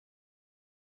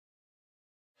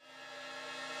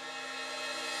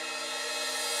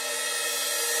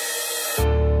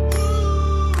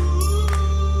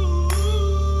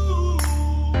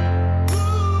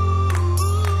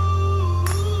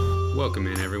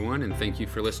Welcome in, everyone, and thank you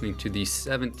for listening to the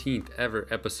 17th ever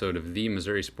episode of the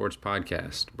Missouri Sports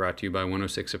Podcast, brought to you by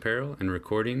 106 Apparel and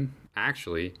recording.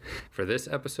 Actually, for this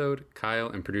episode, Kyle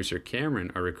and producer Cameron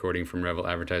are recording from Revel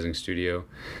Advertising Studio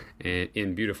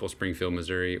in beautiful Springfield,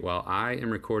 Missouri, while I am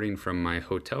recording from my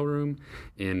hotel room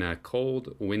in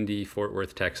cold, windy Fort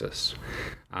Worth, Texas.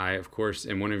 I, of course,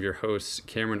 am one of your hosts,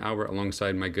 Cameron Albert,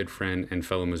 alongside my good friend and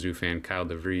fellow Mizzou fan, Kyle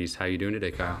DeVries. How you doing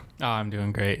today, Kyle? Oh, I'm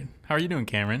doing great. How are you doing,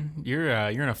 Cameron? You're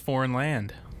in a foreign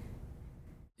land.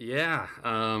 Yeah,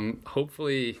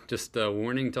 hopefully, just a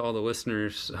warning to all the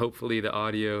listeners, hopefully the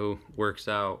audio works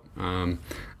out. I'm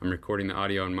recording the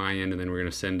audio on my end, and then we're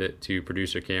going to send it to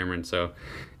producer Cameron. So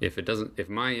if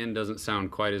my end doesn't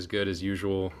sound quite as good as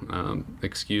usual,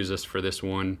 excuse us for this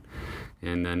one,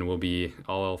 and then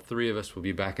all three of us will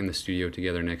be back in the studio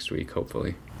together next week,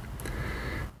 hopefully.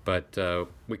 But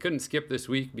we couldn't skip this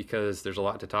week because there's a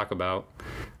lot to talk about.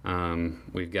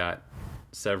 We've got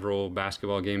several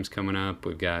basketball games coming up.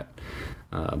 We've got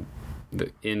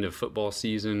the end of football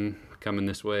season coming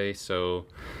this way. So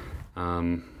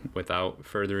without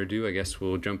further ado, I guess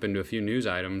we'll jump into a few news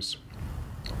items.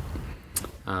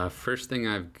 First thing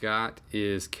I've got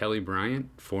is Kelly Bryant,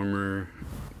 former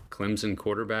Clemson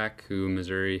quarterback who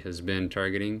Missouri has been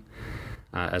targeting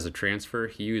as a transfer.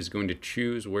 He is going to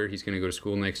choose where he's going to go to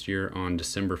school next year on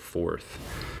December 4th.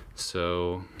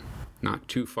 So not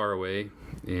too far away,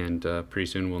 and pretty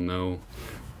soon we'll know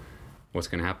what's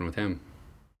going to happen with him.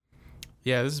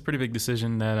 Yeah, this is a pretty big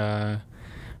decision that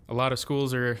a lot of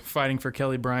schools are fighting for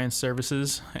Kelly Bryant's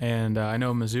services, and I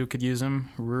know Mizzou could use him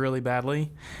really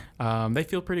badly. They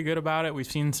feel pretty good about it. We've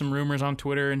seen some rumors on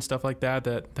Twitter and stuff like that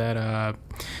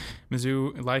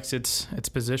Mizzou likes its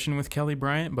position with Kelly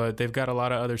Bryant, but they've got a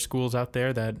lot of other schools out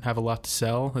there that have a lot to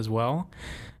sell as well.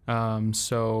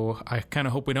 So I kind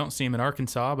of hope we don't see him in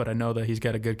Arkansas, but I know that he's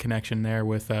got a good connection there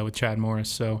with Chad Morris.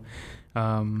 So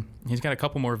he's got a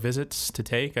couple more visits to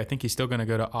take. I think he's still going to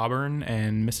go to Auburn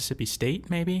and Mississippi State,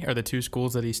 maybe, are the two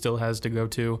schools that he still has to go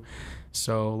to.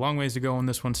 So long ways to go on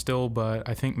this one still, but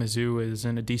I think Mizzou is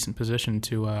in a decent position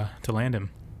to land him.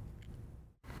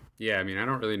 Yeah, I mean, I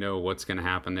don't really know what's going to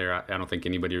happen there. I don't think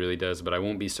anybody really does, but I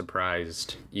won't be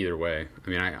surprised either way. I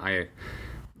mean,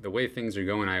 the way things are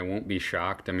going, I won't be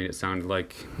shocked. I mean, it sounded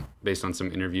like, based on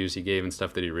some interviews he gave and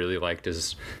stuff, that he really liked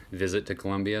his visit to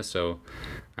Columbia. So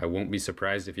I won't be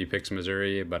surprised if he picks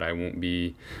Missouri, but I won't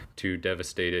be too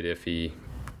devastated if he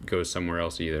goes somewhere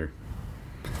else either.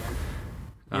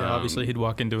 Yeah, obviously he'd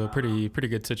walk into a pretty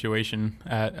good situation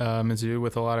at Mizzou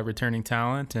with a lot of returning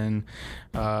talent, and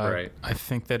right. I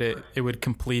think that it would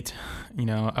complete,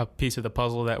 a piece of the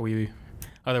puzzle that we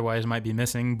otherwise might be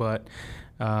missing. But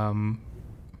we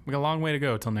got a long way to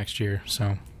go till next year.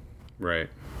 So, right.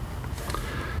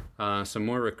 Some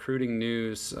more recruiting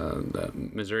news. The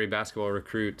Missouri basketball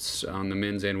recruits on the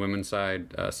men's and women's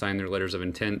side signed their letters of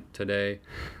intent today.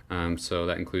 So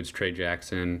that includes Trey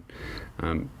Jackson,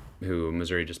 who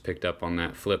Missouri just picked up on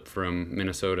that flip from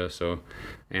Minnesota. So,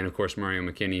 and of course Mario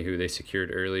McKinney, who they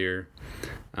secured earlier.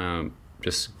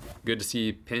 Just good to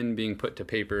see pen being put to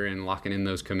paper and locking in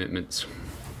those commitments.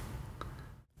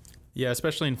 Yeah,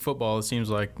 especially in football, it seems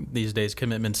like these days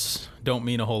commitments don't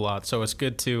mean a whole lot. So it's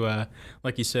good to,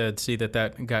 like you said, see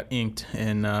that got inked.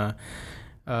 And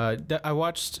I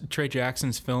watched Trey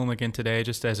Jackson's film again today,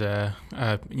 just as a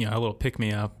little pick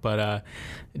me up. But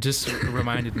it just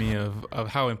reminded me of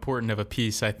how important of a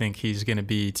piece I think he's going to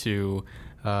be to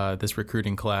this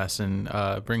recruiting class, and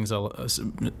brings a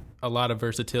lot of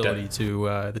versatility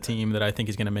to the team that I think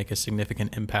is going to make a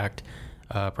significant impact,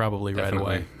 probably right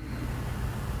away.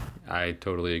 I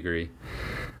totally agree.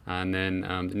 And then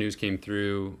the news came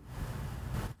through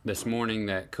this morning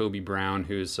that Kobe Brown,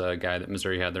 who's a guy that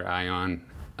Missouri had their eye on,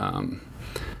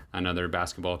 another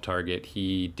basketball target,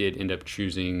 he did end up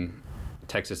choosing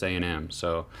Texas A&M.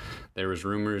 So there was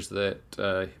rumors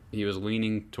that he was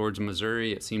leaning towards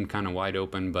Missouri. It seemed kind of wide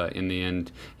open, but in the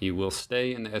end, he will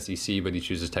stay in the SEC, but he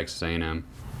chooses Texas A&M.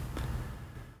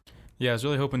 Yeah, I was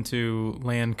really hoping to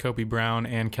land Kobe Brown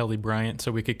and Kelly Bryant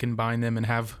so we could combine them and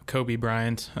have Kobe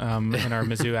Bryant in our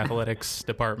Mizzou athletics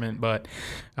department, but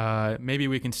maybe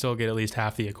we can still get at least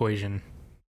half the equation.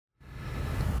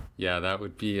 Yeah, that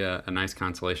would be a nice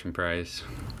consolation prize.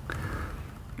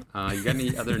 You got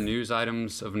any other news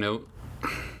items of note?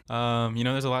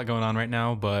 There's a lot going on right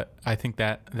now, but I think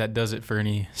that does it for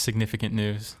any significant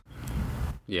news.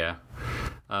 Yeah.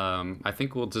 I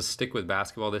think we'll just stick with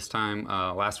basketball this time.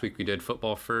 Last week we did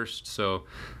football first, so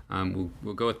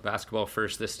we'll go with basketball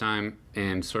first this time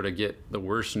and sort of get the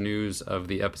worst news of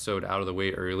the episode out of the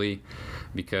way early,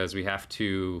 because we have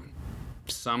to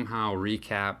somehow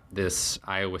recap this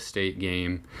Iowa State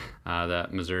game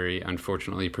that Missouri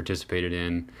unfortunately participated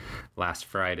in last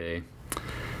Friday.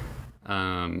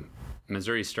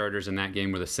 Missouri starters in that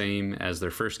game were the same as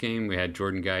their first game. We had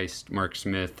Jordan Geist, Mark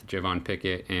Smith, Javon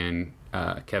Pickett, and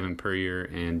Kevin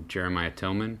Puryear and Jeremiah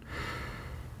Tillman.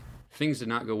 Things did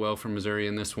not go well for Missouri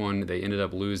in this one. They ended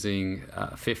up losing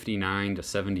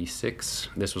 59-76.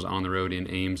 This was on the road in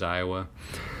Ames, Iowa.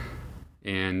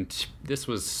 And this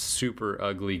was super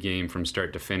ugly game from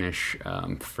start to finish.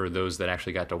 For those that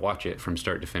actually got to watch it from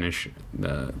start to finish,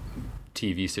 the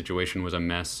TV situation was a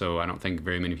mess, so I don't think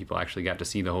very many people actually got to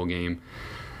see the whole game.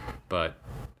 But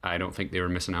I don't think they were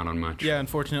missing out on much. Yeah,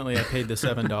 unfortunately, I paid the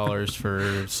 $7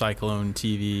 for Cyclone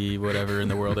TV, whatever in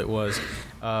the world it was.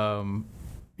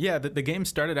 Yeah, the game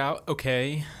started out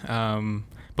okay.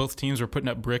 Both teams were putting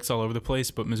up bricks all over the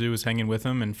place, but Mizzou was hanging with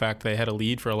them. In fact, they had a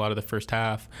lead for a lot of the first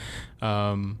half.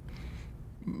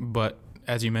 But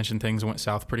as you mentioned, things went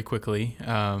south pretty quickly.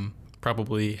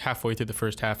 Probably halfway through the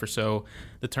first half or so,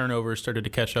 the turnovers started to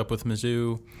catch up with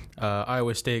Mizzou.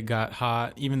 Iowa State got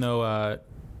hot, even though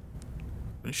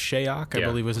Shayok, I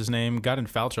believe was his name, got in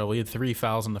foul trouble. He had 3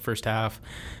 fouls in the first half.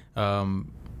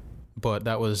 But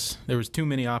there was too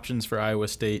many options for Iowa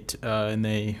State, and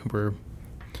they were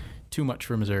too much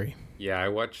for Missouri. Yeah, I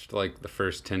watched like the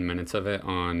first 10 minutes of it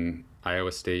on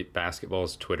Iowa State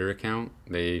basketball's Twitter account.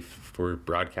 They were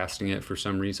broadcasting it for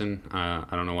some reason. I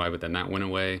don't know why, but then that went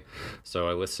away. So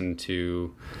I listened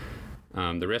to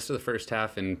the rest of the first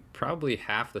half and probably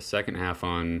half the second half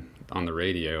on the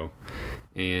radio.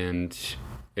 And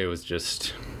it was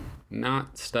just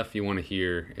not stuff you want to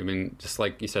hear. I mean, just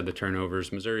like you said, the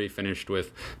turnovers. Missouri finished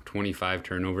with 25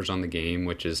 turnovers on the game,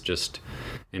 which is just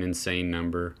an insane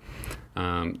number.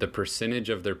 The percentage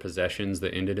of their possessions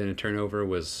that ended in a turnover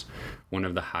was one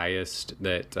of the highest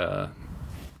that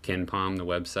KenPom, the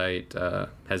website,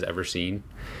 has ever seen.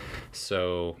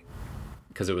 So,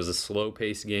 because it was a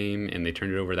slow-paced game and they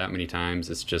turned it over that many times,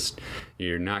 it's just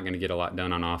you're not going to get a lot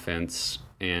done on offense.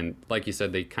 And like you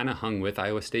said, they kind of hung with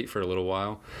Iowa State for a little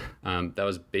while. That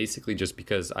was basically just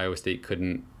because Iowa State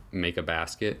couldn't make a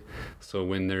basket. So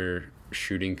when their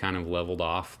shooting kind of leveled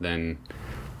off, then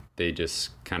they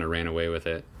just kind of ran away with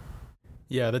it.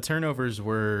 Yeah, the turnovers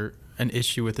were an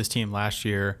issue with this team last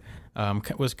year.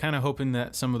 Was kind of hoping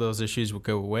that some of those issues would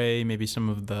go away. Maybe some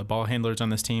of the ball handlers on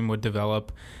this team would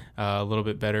develop a little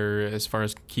bit better as far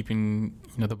as keeping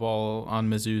the ball on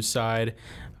Mizzou's side.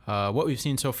 What we've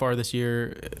seen so far this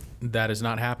year, that is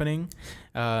not happening.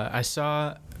 I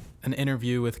saw an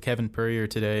interview with Kevin Puryear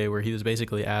today where he was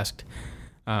basically asked,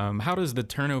 how does the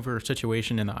turnover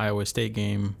situation in the Iowa State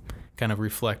game kind of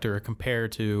reflect or compare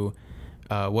to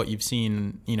what you've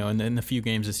seen, in the few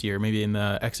games this year, maybe in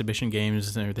the exhibition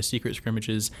games or the secret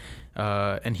scrimmages,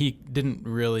 and he didn't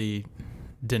really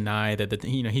deny that.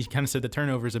 He kind of said the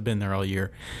turnovers have been there all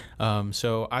year.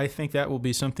 So I think that will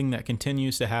be something that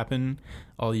continues to happen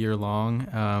all year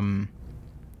long.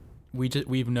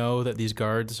 We know that these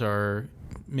guards are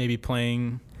maybe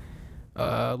playing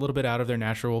a little bit out of their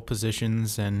natural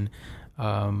positions, and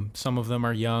some of them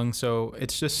are young. So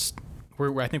it's just.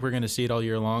 I think we're going to see it all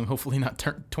year long. Hopefully not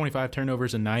 25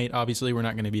 turnovers a night. Obviously, we're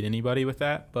not going to beat anybody with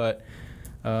that, but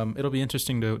it'll be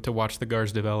interesting to watch the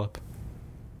guards develop,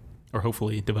 or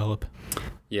hopefully develop.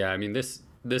 Yeah, I mean, this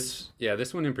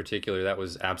one in particular, that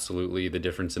was absolutely the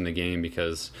difference in the game,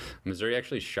 because Missouri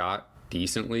actually shot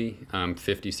decently,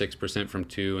 56% from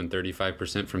 2 and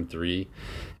 35% from 3,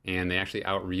 and they actually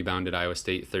out-rebounded Iowa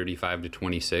State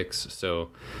 35-26. So,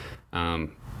 I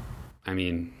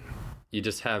mean, you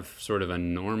just have sort of a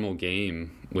normal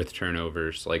game with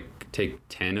turnovers. Like, take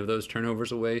 10 of those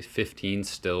turnovers away, 15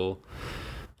 still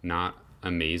not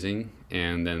amazing,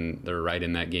 and then they're right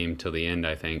in that game till the end,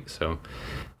 I think. So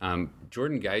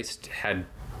Jordan Geist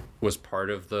was part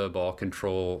of the ball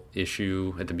control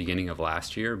issue at the beginning of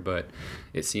last year, but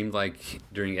it seemed like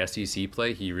during SEC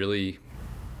play he really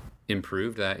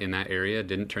improved that in that area,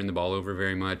 didn't turn the ball over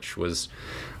very much, was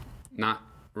not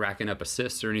racking up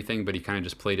assists or anything, but he kind of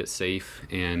just played it safe,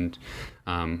 and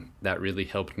that really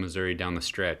helped Missouri down the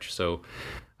stretch. So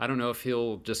I don't know if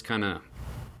he'll just kind of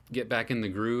get back in the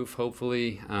groove,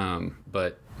 hopefully,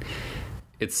 but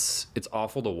it's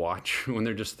awful to watch when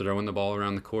they're just throwing the ball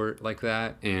around the court like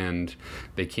that, and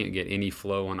they can't get any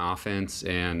flow on offense,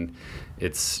 and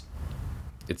it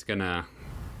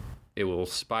will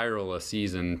spiral a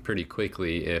season pretty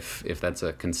quickly if that's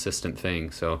a consistent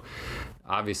thing. So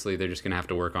obviously they're just going to have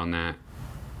to work on that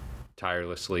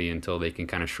tirelessly until they can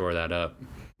kind of shore that up.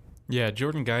 Yeah,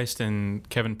 Jordan Geist and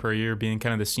Kevin Puryear, being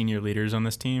kind of the senior leaders on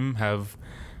this team, have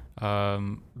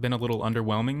been a little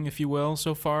underwhelming, if you will,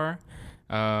 so far.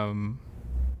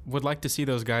 would like to see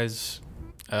those guys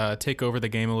take over the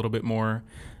game a little bit more.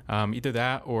 Either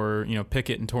that or,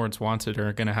 Pickett and Torrance Swanson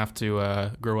are going to have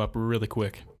to grow up really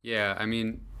quick. Yeah, I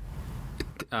mean,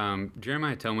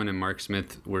 Jeremiah Tillman and Mark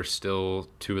Smith were still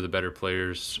two of the better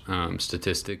players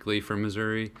statistically for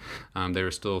Missouri. They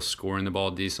were still scoring the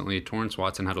ball decently. Torrance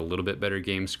Watson had a little bit better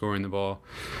game scoring the ball,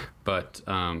 but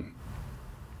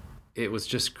it was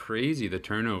just crazy, the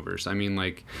turnovers. I mean,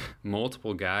 like,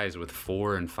 multiple guys with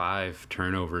 4 and 5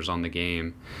 turnovers on the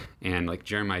game. And, like,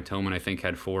 Jeremiah Tillman, I think,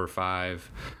 had 4 or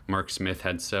 5. Mark Smith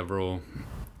had several.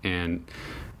 And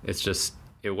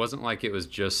it wasn't like it was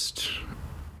just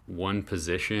one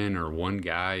position or one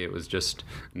guy. It was just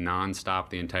nonstop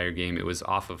the entire game. It was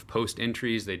off of post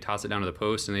entries. They'd toss it down to the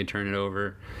post and they'd turn it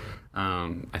over.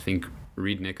 I think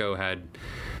Reed Nico had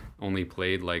only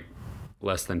played, like,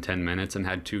 less than 10 minutes and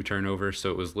had 2 turnovers, so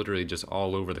it was literally just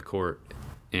all over the court.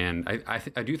 And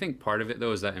I do think part of it,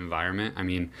 though, is that environment. I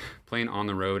mean, playing on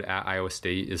the road at Iowa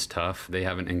State is tough. They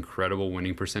have an incredible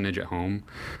winning percentage at home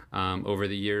over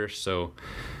the years, so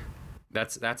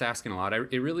that's asking a lot.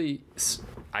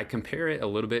 I compare it a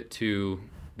little bit to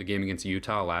the game against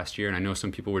Utah last year, and I know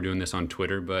some people were doing this on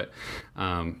Twitter, but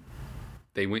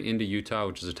they went into Utah,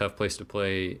 which is a tough place to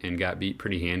play, and got beat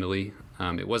pretty handily.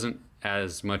 It wasn't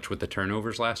as much with the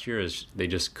turnovers last year as they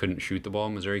just couldn't shoot the ball.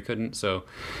 Missouri couldn't. So,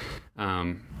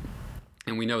 and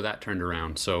we know that turned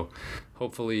around. So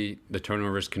hopefully the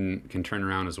turnovers can turn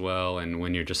around as well. And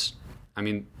when you're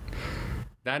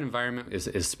that environment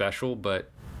is special, but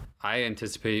I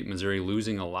anticipate Missouri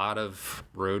losing a lot of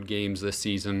road games this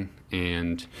season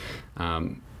and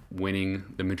winning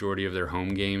the majority of their home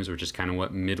games, which is kind of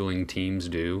what middling teams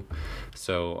do.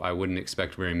 So I wouldn't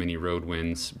expect very many road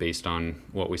wins based on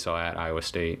what we saw at Iowa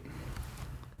State.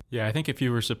 Yeah, I think if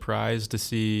you were surprised to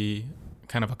see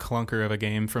kind of a clunker of a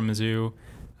game from Mizzou,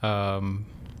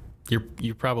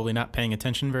 you're probably not paying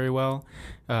attention very well.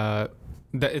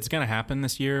 It's going to happen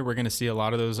this year. We're going to see a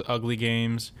lot of those ugly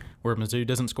games where Mizzou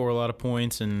doesn't score a lot of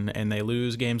points and they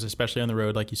lose games, especially on the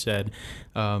road, like you said.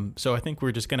 So I think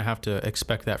we're just going to have to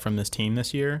expect that from this team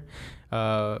this year.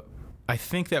 I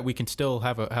think that we can still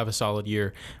have a solid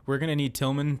year. We're going to need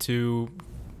Tillman to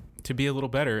be a little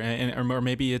better, or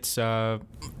maybe it's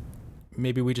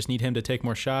maybe we just need him to take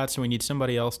more shots, and we need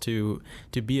somebody else to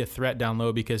be a threat down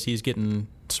low because he's getting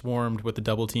swarmed with the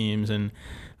double teams, and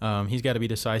he's got to be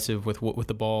decisive with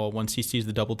the ball. Once he sees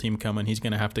the double team coming, he's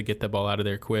going to have to get the ball out of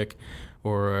there quick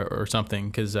or something,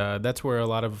 because that's where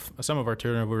some of our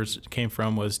turnovers came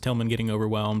from, was Tillman getting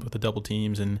overwhelmed with the double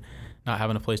teams and not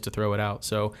having a place to throw it out.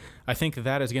 So I think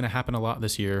that is going to happen a lot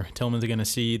this year. Tillman's going to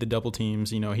see the double teams.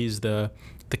 He's the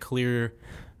clear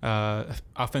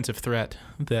offensive threat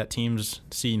that teams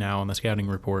see now on the scouting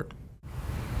report.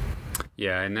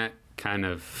 Yeah, and that kind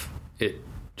of it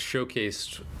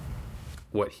showcased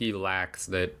what he lacks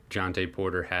that Jonte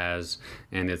Porter has,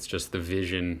 and it's just the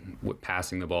vision with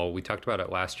passing the ball. We talked about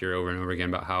it last year over and over again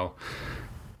about how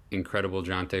incredible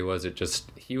Jonte was.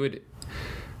 He would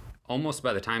almost,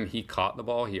 by the time he caught the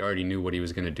ball, he already knew what he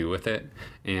was going to do with it,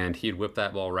 and he'd whip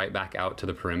that ball right back out to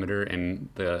the perimeter, and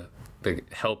the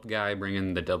help guy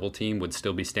bringing the double team would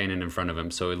still be standing in front of him,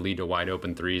 so it'd lead to wide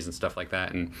open threes and stuff like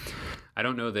that. And I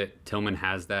don't know that Tillman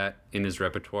has that in his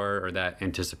repertoire or that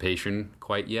anticipation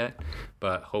quite yet,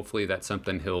 but hopefully that's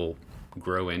something he'll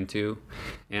grow into.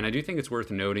 And I do think it's worth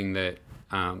noting that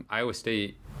Iowa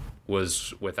State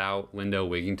was without Lindell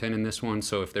Wigington in this one,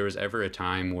 so if there was ever a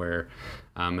time where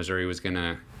Missouri was going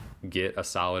to get a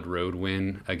solid road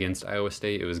win against Iowa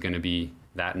State, it was going to be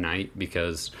that night,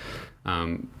 because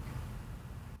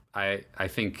I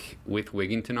think with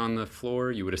Wigington on the floor,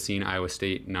 you would have seen Iowa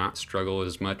State not struggle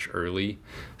as much early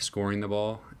scoring the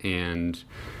ball, and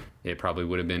it probably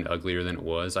would have been uglier than it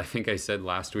was. I think I said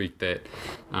last week that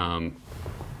I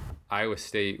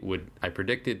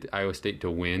predicted Iowa State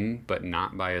to win, but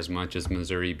not by as much as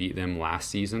Missouri beat them last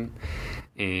season.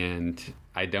 And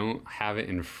I don't have it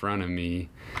in front of me,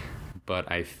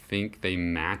 but I think they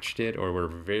matched it or were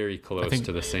very close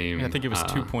to the same. I think it was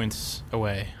 2 points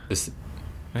away.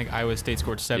 I think Iowa State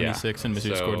scored 76 and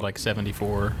Mizzou scored like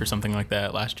 74 or something like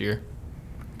that last year.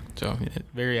 So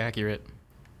very accurate.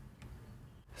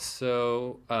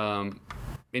 So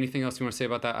anything else you want to say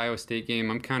about that Iowa State game?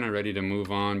 I'm kind of ready to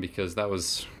move on because that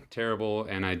was terrible,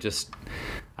 and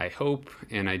I hope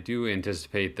and I do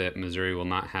anticipate that Missouri will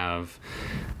not have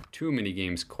too many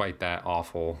games quite that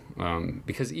awful,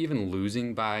 because even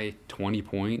losing by 20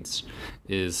 points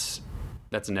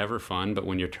that's never fun, but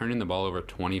when you're turning the ball over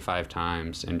 25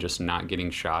 times and just not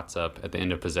getting shots up at the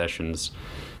end of possessions,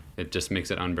 it just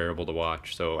makes it unbearable to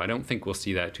watch. So I don't think we'll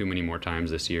see that too many more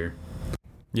times this year.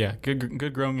 Yeah,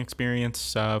 good growing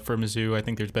experience for Mizzou. I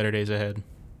think there's better days ahead.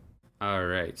 All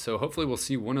right, so hopefully we'll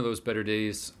see one of those better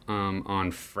days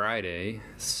on Friday.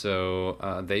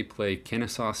 So they play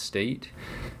Kennesaw State.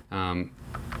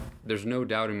 There's no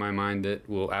doubt in my mind that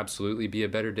will absolutely be a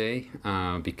better day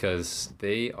because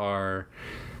they are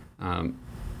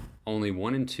only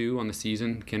 1-2 on the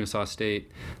season. Kennesaw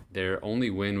State, their only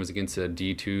win was against a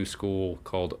D2 school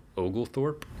called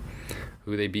Oglethorpe,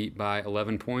 who they beat by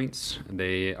 11 points.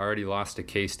 They already lost to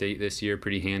K-State this year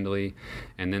pretty handily,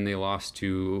 and then they lost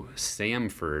to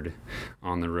Samford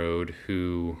on the road,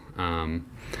 who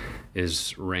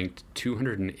is ranked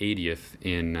 280th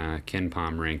in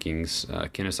KenPom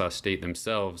rankings. Kennesaw State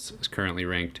themselves is currently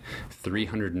ranked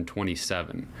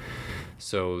 327.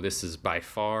 So this is by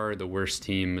far the worst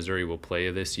team Missouri will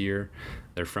play this year.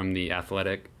 They're from the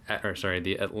Atlantic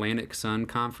Sun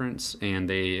Conference, and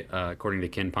they, according to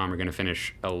KenPom, are going to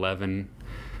finish 11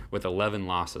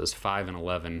 losses,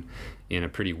 5-11 in a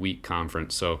pretty weak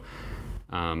conference. So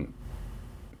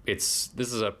this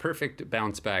is a perfect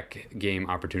bounce back game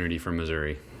opportunity for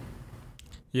Missouri.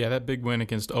 Yeah, that big win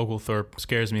against Oglethorpe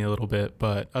scares me a little bit,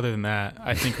 but other than that,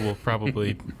 I think we'll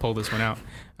probably pull this one out.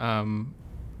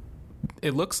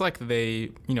 It looks like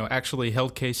they, actually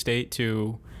held K-State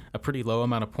to a pretty low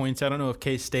amount of points. I don't know if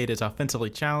K-State is offensively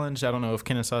challenged. I don't know if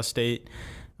Kennesaw State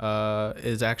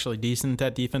is actually decent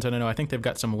at defense. I don't know. I think they've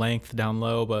got some length down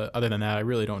low, but other than that, I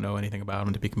really don't know anything about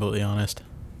them, to be completely honest.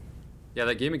 Yeah,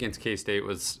 that game against K-State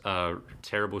was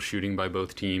terrible shooting by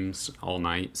both teams all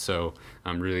night, so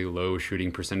really low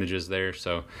shooting percentages there.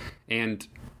 So, and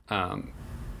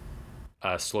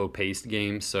a slow-paced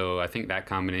game, so I think that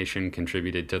combination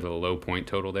contributed to the low point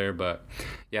total there. But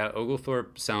yeah,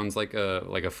 Oglethorpe sounds like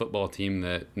a football team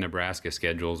that Nebraska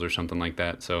schedules or something like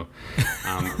that. So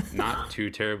not too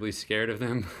terribly scared of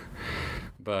them,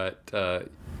 but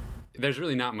there's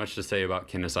really not much to say about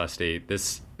Kennesaw State.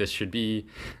 This should be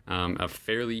a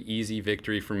fairly easy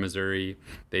victory for Missouri.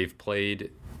 They've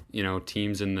played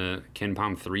teams in the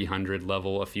KenPom 300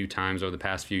 level a few times over the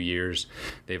past few years.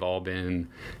 They've all been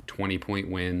 20-point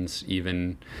wins,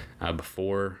 even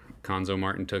before Conzo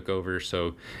Martin took over,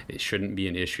 so it shouldn't be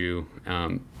an issue.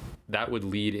 That would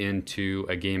lead into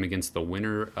a game against the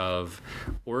winner of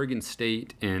Oregon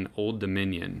State and Old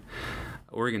Dominion.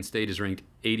 Oregon State is ranked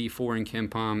 84 in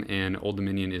KenPom, and Old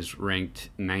Dominion is ranked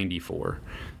 94.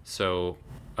 So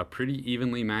a pretty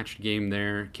evenly matched game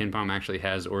there. KenPom actually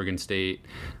has Oregon State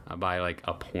by like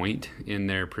a point in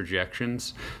their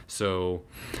projections. So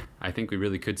I think we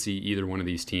really could see either one of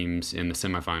these teams in the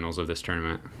semifinals of this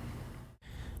tournament.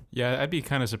 Yeah, I'd be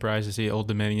kind of surprised to see Old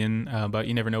Dominion, but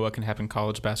you never know what can happen in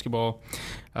college basketball.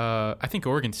 I think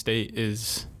Oregon State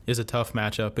is a tough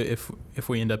matchup if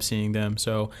we end up seeing them.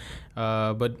 So,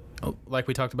 but like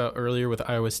we talked about earlier with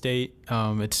Iowa State,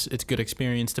 it's good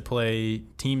experience to play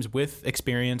teams with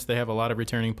experience. They have a lot of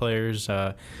returning players,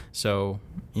 so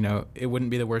it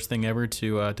wouldn't be the worst thing ever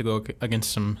to go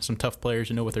against some tough players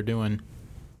who know what they're doing.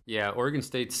 Yeah, Oregon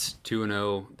State's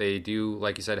 2-0. They do,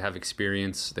 like you said, have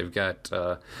experience. They've got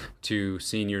two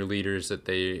senior leaders that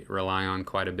they rely on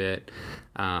quite a bit.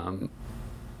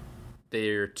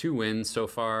 Their 2 wins so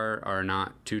far are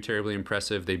not too terribly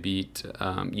impressive. They beat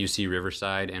UC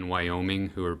Riverside and Wyoming,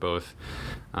 who are both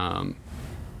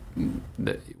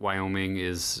Wyoming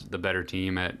is the better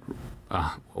team at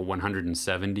a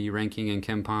 170 ranking in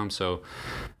KenPom, so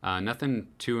nothing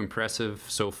too impressive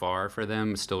so far for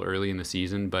them. It's still early in the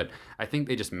season, but I think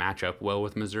they just match up well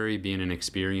with Missouri, being an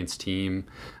experienced team.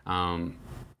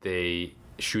 They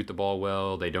shoot the ball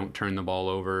well. They don't turn the ball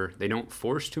over. They don't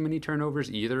force too many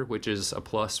turnovers either, which is a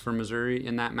plus for Missouri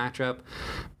in that matchup.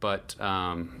 But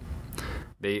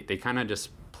they kind of just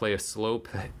play a slow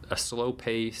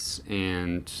pace,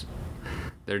 and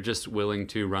they're just willing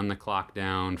to run the clock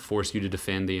down, force you to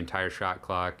defend the entire shot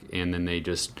clock, and then they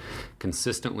just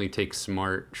consistently take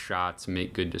smart shots,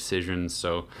 make good decisions.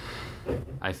 So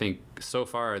I think so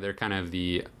far they're kind of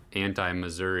the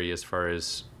anti-Missouri as far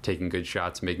as taking good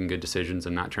shots, making good decisions,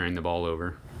 and not turning the ball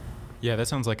over. Yeah, that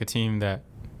sounds like a team that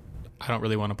I don't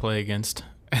really want to play against.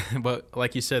 But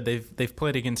like you said, they've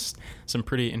played against some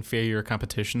pretty inferior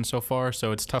competition so far,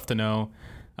 so it's tough to know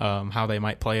how they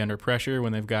might play under pressure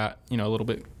when they've got a little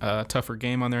bit tougher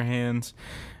game on their hands.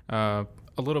 A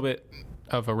little bit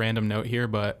of a random note here,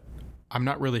 but I'm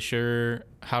not really sure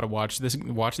how to watch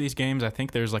these games. I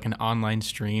think there's like an online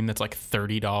stream that's like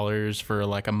 $30 for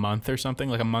like a month or something,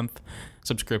 like a month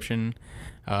subscription.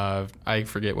 I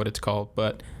forget what it's called,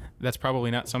 but that's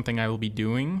probably not something I will be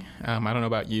doing. I don't know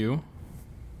about you.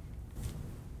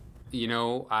 Being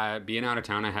out of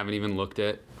town, I haven't even looked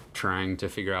at trying to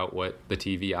figure out what the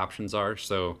TV options are.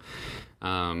 So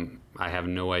I have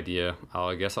no idea.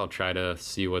 I guess I'll try to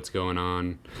see what's going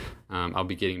on. I'll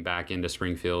be getting back into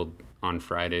Springfield on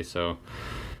Friday, so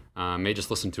may just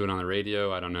listen to it on the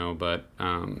radio. I don't know, but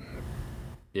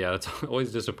yeah, it's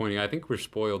always disappointing. I think we're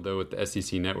spoiled though with the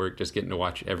SEC network, just getting to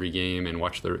watch every game and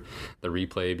watch the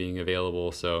replay being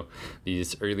available. So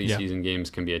these early season games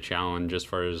can be a challenge as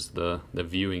far as the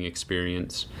viewing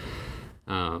experience.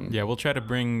 Yeah, we'll try to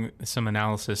bring some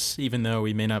analysis, even though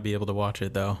we may not be able to watch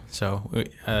it though. So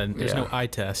there's no eye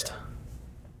test.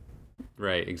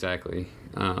 Right, exactly.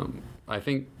 I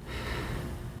think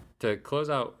to close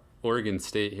out Oregon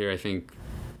State here, I think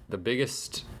the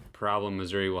biggest problem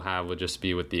Missouri will have will just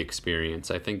be with the experience.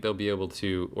 I think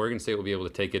Oregon State will be able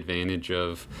to take advantage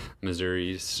of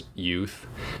Missouri's youth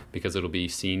because it'll be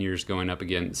seniors going up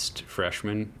against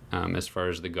freshmen as far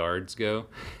as the guards go.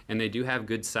 And they do have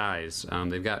good size.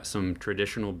 They've got some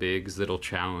traditional bigs that'll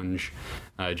challenge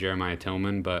Jeremiah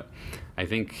Tillman, but I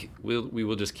think we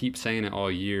will just keep saying it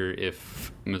all year.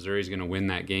 If Missouri's going to win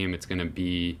that game, it's going to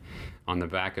be on the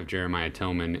back of Jeremiah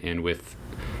Tillman and with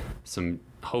some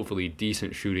hopefully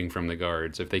decent shooting from the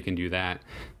guards. If they can do that,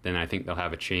 then I think they'll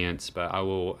have a chance. But I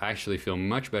will actually feel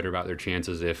much better about their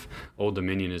chances if Old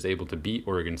Dominion is able to beat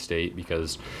Oregon State,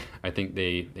 because I think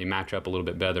they match up a little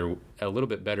bit better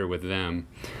with them.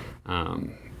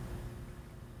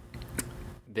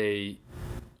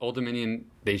 Old Dominion,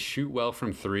 they shoot well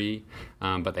from three,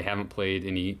 but they haven't played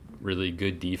any really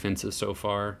good defenses so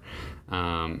far.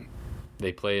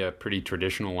 They play a pretty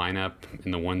traditional lineup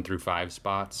in the 1 through 5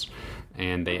 spots,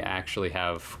 and they actually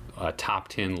have a top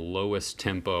 10 lowest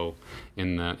tempo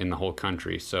in the whole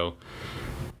country. So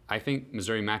I think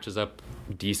Missouri matches up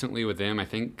decently with them. I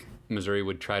think Missouri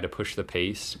would try to push the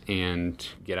pace and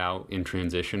get out in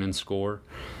transition and score.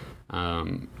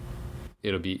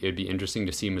 It'd be interesting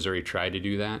to see Missouri try to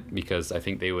do that, because I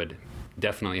think they would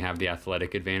definitely have the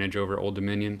athletic advantage over Old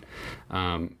Dominion.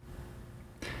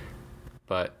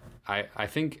 But I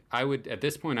think at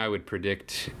this point I would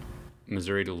predict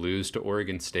Missouri to lose to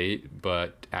Oregon State,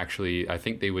 but actually I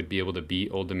think they would be able to beat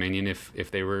Old Dominion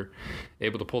if they were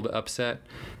able to pull the upset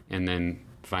and then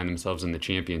find themselves in the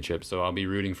championship. So I'll be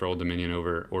rooting for Old Dominion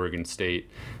over Oregon State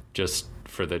just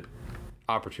for the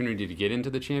opportunity to get into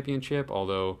the championship,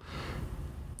 although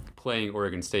playing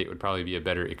Oregon State would probably be a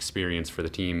better experience for the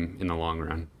team in the long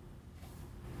run.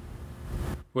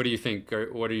 What do you think?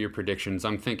 What are your predictions?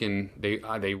 I'm thinking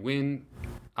they win,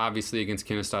 obviously, against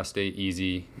Kennesaw State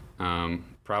easy.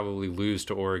 Probably lose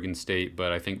to Oregon State,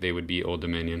 but I think they would beat Old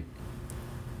Dominion.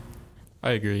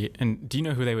 I agree. And do you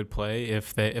know who they would play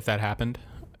if that happened?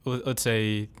 Let's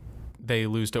say they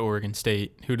lose to Oregon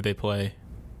State. Who do they play?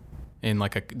 Do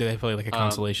they play like a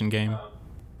consolation game?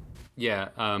 Yeah,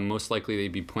 most likely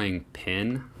they'd be playing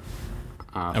Penn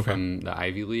from the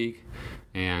Ivy League,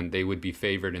 and they would be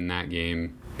favored in that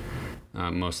game,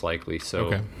 most likely.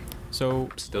 So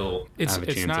still have a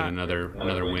chance at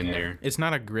another win there. It's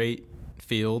not a great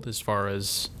field as far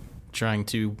as trying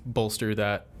to bolster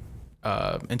that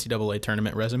NCAA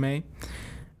tournament resume.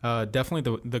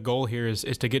 Definitely the goal here is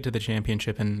to get to the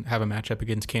championship and have a matchup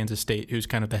against Kansas State, who's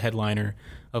kind of the headliner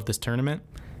of this tournament.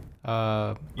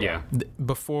 Before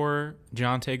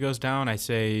Jonte goes down, I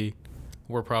say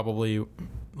we're probably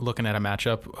looking at a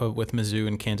matchup with Mizzou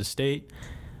and Kansas State.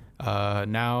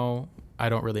 Now I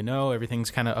don't really know.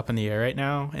 Everything's kind of up in the air right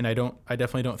now, and I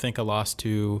definitely don't think a loss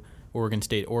to Oregon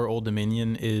State or Old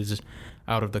Dominion is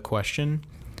out of the question.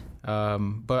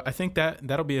 But I think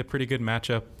that'll be a pretty good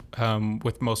matchup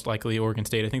with most likely Oregon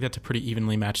State. I think that's a pretty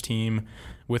evenly matched team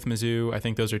with Mizzou. I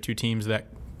think those are two teams that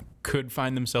could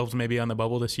find themselves maybe on the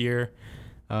bubble this year.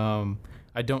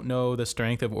 I don't know the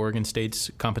strength of Oregon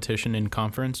State's competition in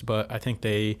conference, but I think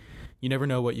you never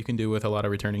know what you can do with a lot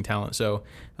of returning talent. So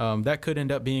that could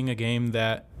end up being a game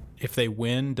that, if they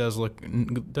win, does look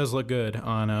good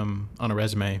on a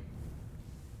resume.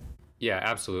 Yeah,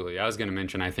 absolutely. I was going to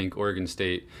mention, I think Oregon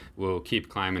State will keep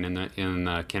climbing in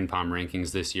the KenPom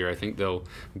rankings this year. I think they'll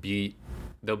be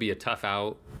a tough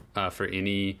out for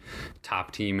any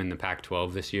top team in the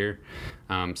Pac-12 this year.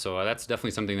 So that's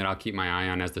definitely something that I'll keep my eye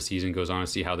on as the season goes on to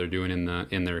see how they're doing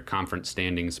in their conference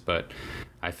standings. But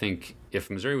I think if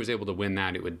Missouri was able to win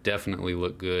that, it would definitely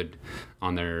look good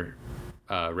on their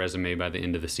resume by the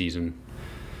end of the season.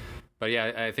 But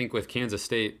yeah, I think with Kansas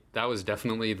State, that was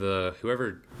definitely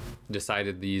whoever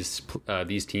decided these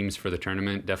teams for the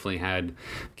tournament definitely had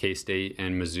K-State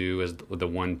and Mizzou as the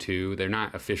 1-2. They're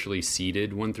not officially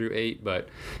seeded 1 through 8, but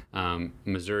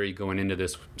Missouri going into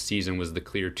this season was the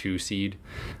clear 2 seed.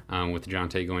 With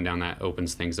Jonte going down, that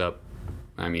opens things up.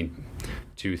 I mean,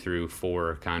 2 through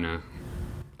 4 kind of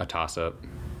a toss-up.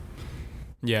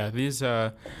 Yeah, these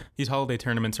holiday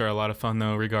tournaments are a lot of fun,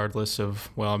 though, regardless of,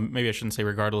 well, maybe I shouldn't say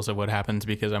regardless of what happens,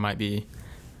 because I might be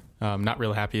not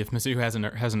real happy if Mizzou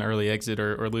has an early exit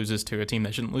or loses to a team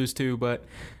they shouldn't lose to. But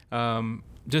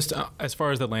just as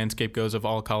far as the landscape goes of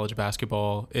all college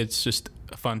basketball, it's just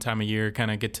a fun time of year.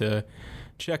 Kind of get to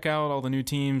check out all the new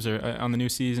teams on the new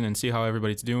season and see how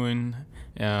everybody's doing,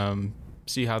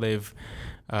 see how they've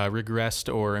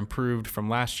regressed or improved from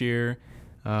last year.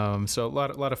 So a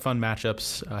lot of fun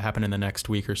matchups happen in the next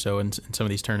week or so in some of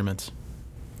these tournaments.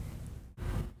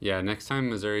 Yeah, next time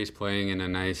Missouri's playing in a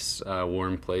nice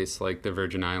warm place like the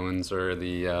Virgin Islands or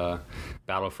the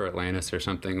Battle for Atlantis or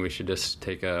something, we should just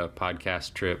take a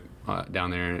podcast trip down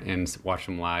there and watch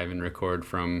them live and record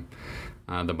from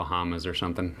the Bahamas or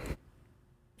something.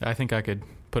 I think I could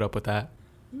put up with that.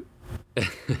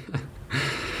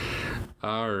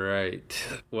 All right.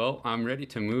 Well, I'm ready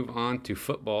to move on to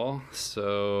football.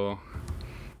 So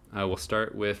we'll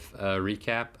start with a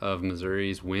recap of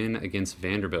Missouri's win against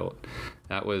Vanderbilt.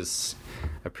 That was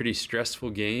a pretty stressful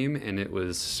game, and it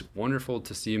was wonderful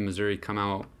to see Missouri come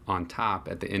out on top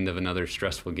at the end of another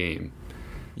stressful game.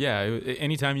 Yeah,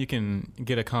 anytime you can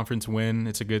get a conference win,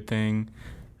 it's a good thing.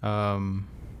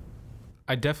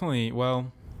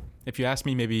 If you asked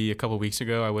me maybe a couple weeks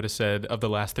ago, I would have said of the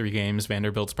last 3 games,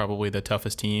 Vanderbilt's probably the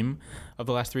toughest team of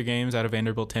the last 3 games out of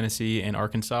Vanderbilt, Tennessee, and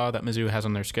Arkansas that Mizzou has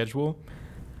on their schedule.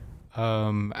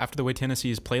 After the way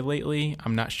Tennessee's played lately,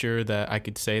 I'm not sure that I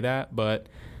could say that, but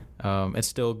it's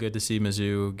still good to see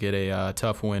Mizzou get a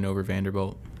tough win over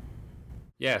Vanderbilt.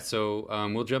 Yeah, so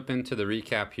we'll jump into the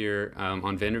recap here.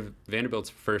 On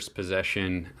Vanderbilt's first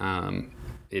possession,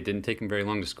 it didn't take him very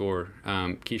long to score.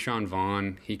 Keyshawn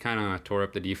Vaughn, he kind of tore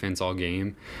up the defense all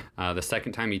game. The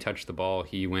second time he touched the ball,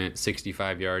 he went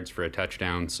 65 yards for a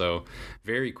touchdown. So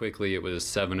very quickly it was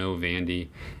 7-0 Vandy,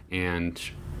 and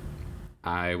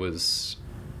I was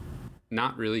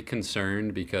not really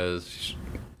concerned because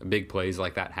big plays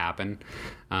like that happen.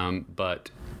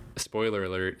 But spoiler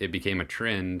alert, it became a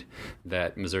trend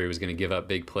that Missouri was going to give up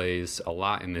big plays a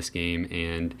lot in this game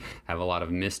and have a lot of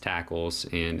missed tackles,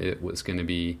 and it was going to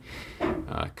be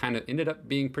ended up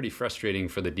being pretty frustrating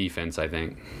for the defense, I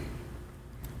think.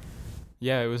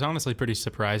 Yeah, it was honestly pretty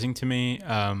surprising to me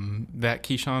that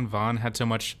Keyshawn Vaughn had so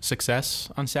much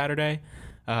success on Saturday.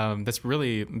 That's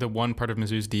really the one part of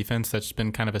Mizzou's defense that's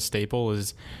been kind of a staple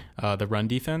is the run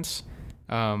defense.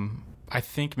 I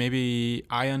think maybe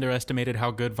I underestimated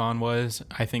how good Vaughn was.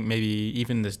 I think maybe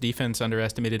even this defense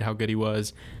underestimated how good he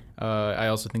was. I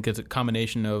also think it's a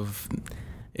combination of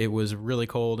it was really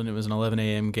cold and it was an 11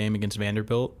 a.m. game against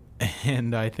Vanderbilt.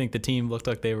 And I think the team looked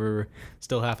like they were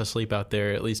still half asleep out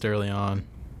there, at least early on.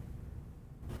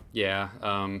 Yeah,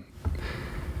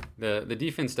 the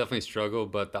defense definitely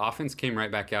struggled, but the offense came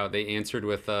right back out. They answered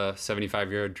with a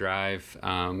 75-yard drive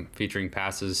featuring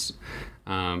passes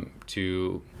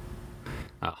to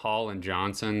Hall and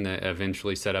Johnson that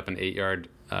eventually set up an 8-yard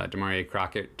Demaria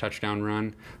Crockett touchdown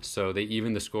run. So they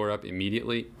evened the score up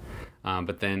immediately.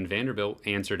 But then Vanderbilt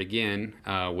answered again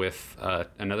with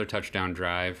another touchdown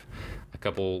drive, a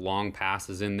couple long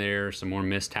passes in there, some more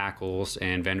missed tackles,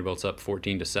 and Vanderbilt's up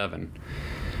 14-7.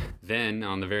 Then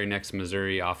on the very next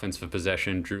Missouri offensive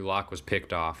possession, Drew Lock was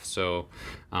picked off. So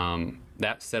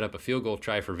that set up a field goal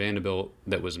try for Vanderbilt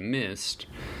that was missed.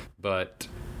 But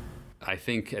I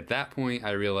think at that point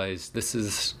I realized this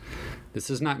is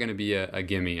not going to be a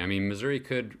gimme. I mean, Missouri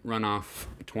could run off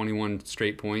 21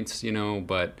 straight points,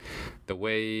 but the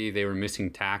way they were missing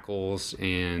tackles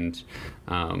and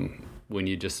when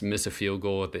you just miss a field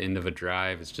goal at the end of a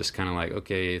drive, it's just kind of like,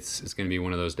 okay, it's going to be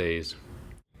one of those days.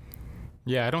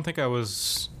 Yeah, I don't think I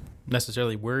was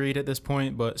necessarily worried at this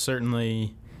point, but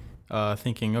certainly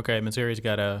thinking, okay, Missouri's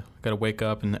got to wake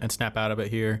up and snap out of it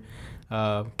here.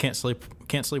 Can't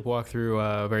sleepwalk through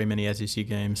very many SEC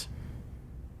games.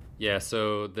 Yeah,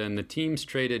 so then the teams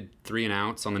traded 3 and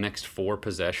outs on the next 4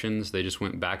 possessions. They just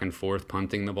went back and forth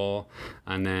punting the ball.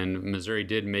 And then Missouri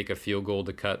did make a field goal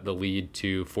to cut the lead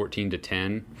to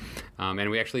 14-10. And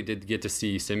we actually did get to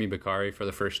see Simi Bakari for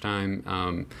the first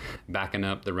time backing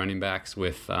up the running backs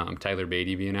with Tyler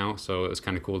Beatty being out. So it was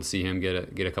kind of cool to see him get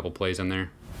a couple plays in there.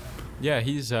 Yeah,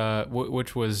 he's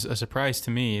which was a surprise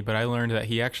to me, but I learned that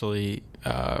he actually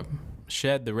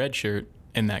shed the red shirt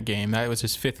in that game. That was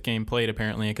his 5th game played,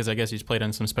 apparently, because I guess he's played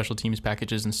on some special teams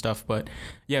packages and stuff. But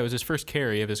yeah, it was his first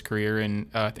carry of his career, and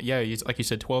he's, like you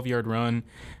said, 12-yard run.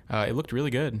 It looked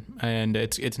really good, and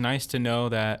it's nice to know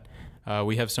that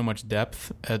we have so much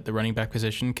depth at the running back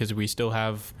position because we still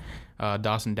have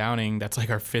Dawson Downing. That's like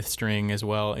our 5th string as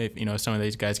well. If some of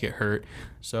these guys get hurt,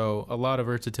 so a lot of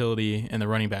versatility in the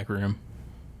running back room.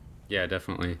 Yeah,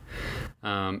 definitely.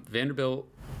 Vanderbilt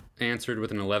answered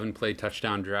with an 11-play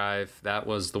touchdown drive. That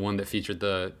was the one that featured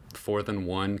the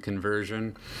 4th-and-1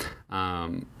 conversion.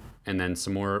 And then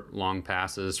some more long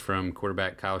passes from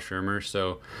quarterback Kyle Shermer.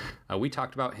 So we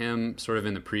talked about him sort of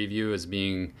in the preview as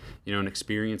being, an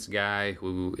experienced guy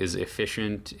who is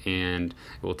efficient and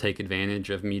will take advantage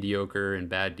of mediocre and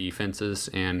bad defenses.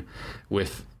 And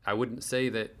I would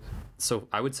say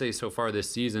so far this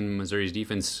season, Missouri's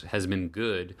defense has been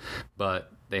good,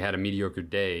 but they had a mediocre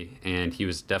day, and he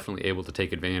was definitely able to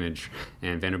take advantage.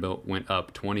 And Vanderbilt went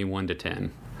up 21-10.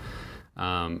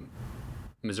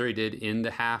 Missouri did end the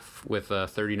half with a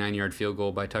 39-yard field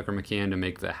goal by Tucker McCann to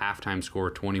make the halftime score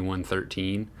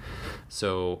 21-13.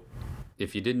 So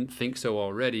if you didn't think so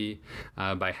already,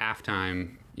 by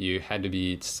halftime you had to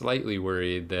be slightly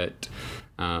worried that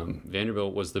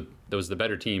Vanderbilt was the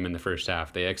better team in the first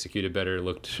half. They executed better,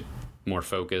 looked more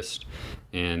focused,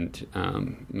 and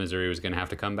Missouri was going to have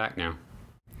to come back now.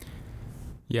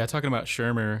 Yeah, talking about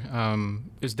Shermer,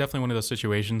 it's definitely one of those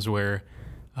situations where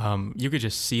you could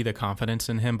just see the confidence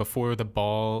in him before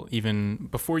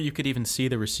you could even see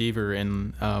the receiver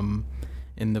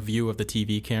in the view of the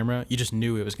TV camera. You just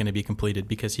knew it was going to be completed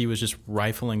because he was just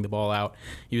rifling the ball out.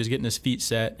 He was getting his feet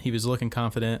set. He was looking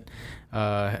confident,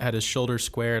 had his shoulders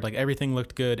squared. Like, everything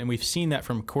looked good. And we've seen that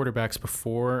from quarterbacks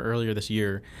before earlier this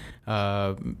year.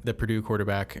 The Purdue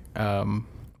quarterback,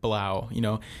 Blau,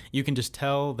 you can just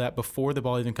tell that before the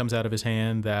ball even comes out of his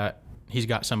hand that he's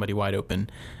got somebody wide open.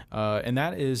 And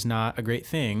that is not a great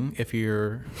thing if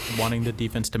you're wanting the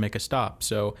defense to make a stop.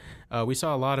 So we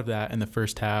saw a lot of that in the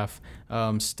first half.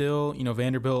 Still,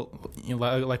 Vanderbilt,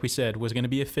 like we said, was going to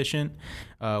be efficient,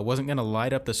 wasn't going to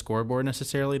light up the scoreboard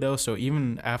necessarily, though. So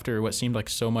even after what seemed like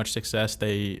so much success,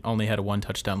 they only had a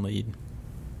 1-touchdown lead.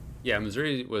 Yeah,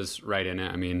 Missouri was right in it.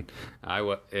 I mean,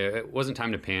 it wasn't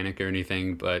time to panic or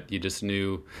anything, but you just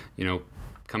knew,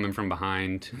 coming from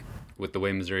behind with the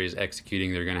way Missouri is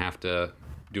executing, they're going to have to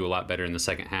do a lot better in the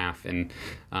second half. And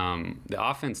the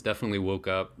offense definitely woke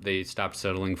up. They stopped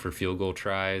settling for field goal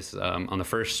tries. On the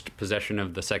first possession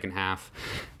of the second half,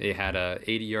 they had a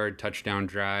 80-yard touchdown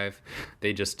drive.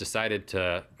 They just decided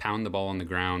to pound the ball on the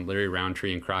ground. Larry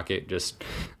Roundtree and Crockett just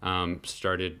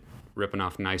started ripping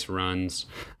off nice runs.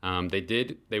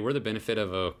 They were the benefit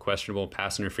of a questionable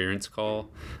pass interference call,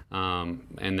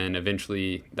 and then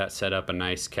eventually that set up a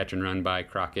nice catch and run by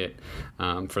Crockett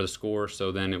for the score.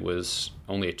 So then it was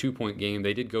only a 2-point game.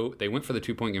 They went for the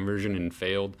 2-point conversion and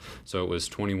failed, so it was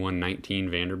 21-19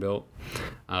 Vanderbilt.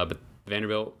 But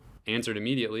Vanderbilt answered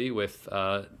immediately with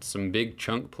some big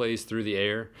chunk plays through the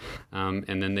air,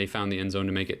 and then they found the end zone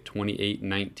to make it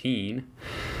 28-19.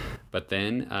 But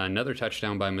then another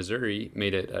touchdown by Missouri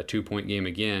made it a 2-point game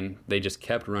again. They just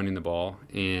kept running the ball,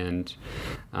 and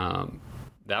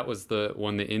that was the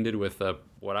one that ended with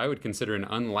what I would consider an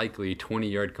unlikely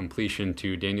 20-yard completion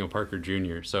to Daniel Parker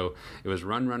Jr. So it was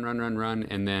run,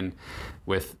 and then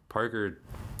with Parker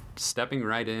stepping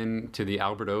right into the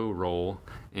Albert O roll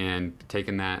and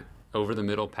taking that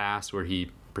over-the-middle pass where he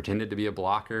pretended to be a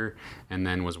blocker and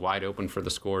then was wide open for the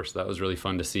score. So that was really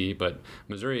fun to see. But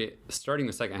Missouri, starting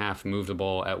the second half, moved the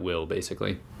ball at will,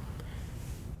 basically.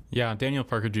 Yeah, Daniel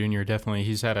Parker Jr., definitely.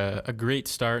 He's had a great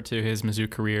start to his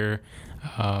Mizzou career,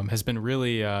 has been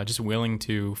really just willing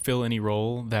to fill any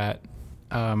role that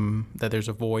there's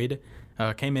a void.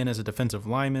 Came in as a defensive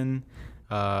lineman,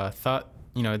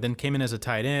 then came in as a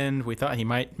tight end. We thought he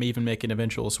might even make an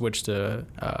eventual switch to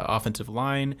offensive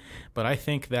line, but I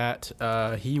think that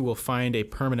he will find a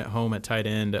permanent home at tight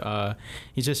end.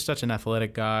 He's just such an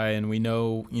athletic guy, and we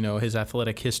know his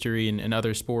athletic history in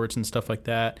other sports and stuff like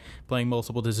that, playing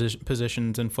multiple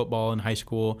positions in football in high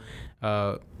school.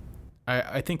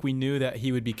 I think we knew that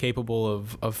he would be capable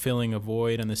of filling a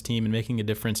void on this team and making a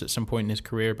difference at some point in his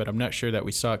career, but I'm not sure that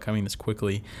we saw it coming this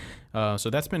quickly. So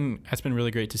that's been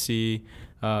really great to see.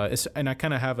 And I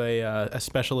kind of have a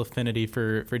special affinity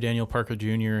for Daniel Parker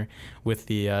Jr. with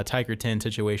the Tiger 10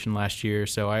 situation last year.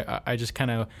 So I just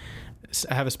kind of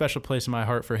have a special place in my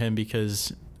heart for him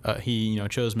because he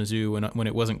chose Mizzou when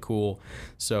it wasn't cool.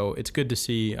 So it's good to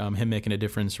see him making a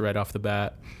difference right off the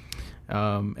bat.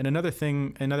 And another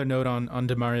note on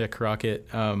Demaria Crockett,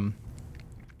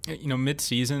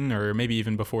 mid-season or maybe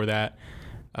even before that,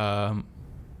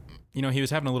 he was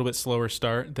having a little bit slower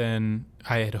start than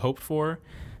I had hoped for.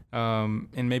 And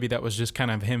maybe that was just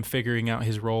kind of him figuring out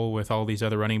his role with all these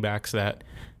other running backs that,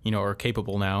 are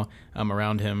capable now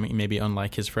around him, maybe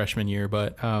unlike his freshman year.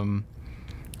 But, I'm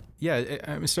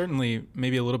certainly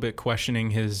maybe a little bit questioning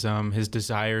his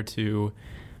desire to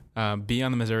be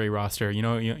on the Missouri roster. You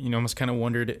almost kind of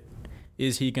wondered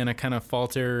is he going to kind of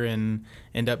falter and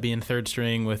end up being third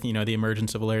string with, the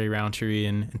emergence of Larry Roundtree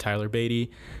and Tyler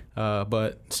Beatty?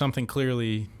 But something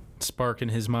clearly sparked in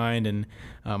his mind, and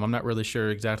I'm not really sure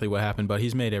exactly what happened, but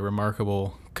he's made a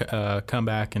remarkable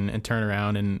comeback and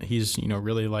turnaround, and he's,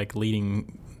 really like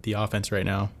leading the offense right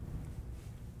now.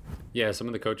 Yeah, some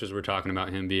of the coaches were talking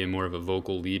about him being more of a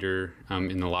vocal leader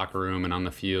in the locker room and on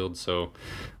the field. So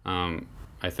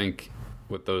I think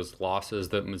with those losses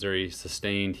that Missouri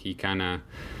sustained, he kind of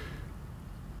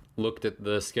looked at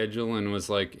the schedule and was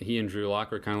like, he and Drew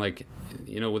Lock were kind of like,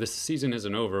 well, this season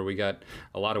isn't over. We got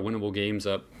a lot of winnable games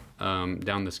up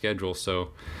down the schedule.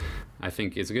 So I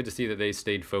think it's good to see that they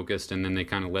stayed focused, and then they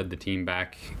kind of led the team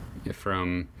back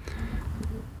from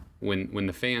when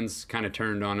the fans kind of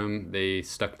turned on them. They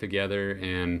stuck together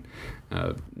and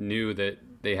knew that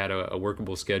they had a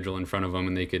workable schedule in front of them,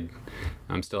 and they could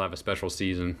still have a special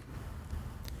season.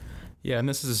 Yeah, and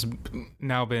this has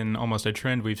now been almost a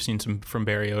trend we've seen from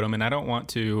Barry Odom, and I don't want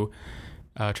to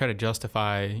try to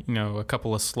justify, a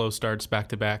couple of slow starts back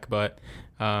to back, but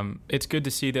it's good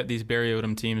to see that these Barry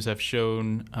Odom teams have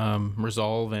shown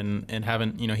resolve and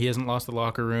haven't, he hasn't lost the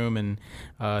locker room, and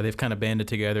they've kind of banded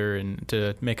together and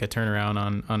to make a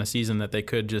turnaround on a season that they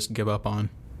could just give up on.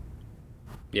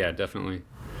 Yeah, definitely.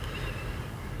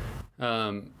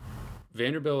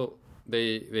 Vanderbilt,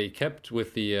 they kept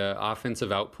with the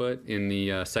offensive output in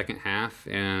the second half,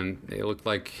 and it looked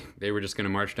like they were just going to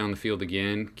march down the field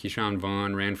again. Keyshawn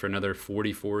Vaughn ran for another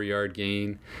 44-yard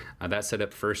gain. That set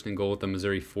up first and goal at the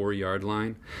Missouri 4-yard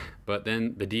line. But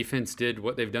then the defense did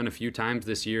what they've done a few times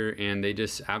this year, and they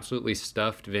just absolutely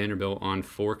stuffed Vanderbilt on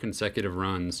 4 consecutive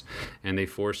runs, and they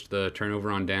forced the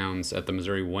turnover on downs at the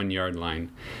Missouri 1-yard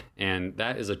line. And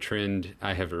that is a trend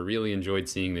I have really enjoyed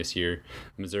seeing this year.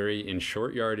 Missouri in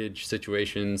short yardage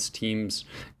situations, teams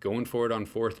going for it on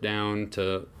 4th down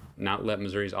to not let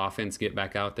Missouri's offense get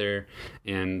back out there,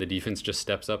 and the defense just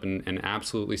steps up and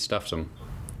absolutely stuffs them.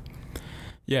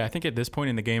 Yeah, I think at this point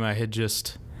in the game I had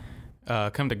just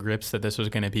come to grips that this was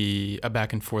going to be a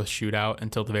back-and-forth shootout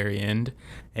until the very end,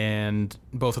 and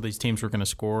both of these teams were going to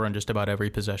score on just about every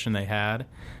possession they had.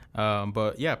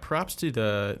 But yeah, props to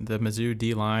the Mizzou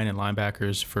D-line and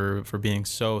linebackers for being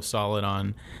so solid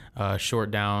on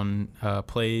short down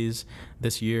plays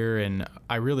this year, and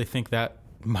I really think that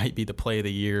might be the play of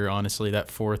the year, honestly. That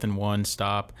 4th and 1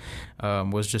 stop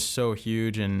was just so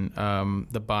huge, and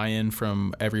the buy-in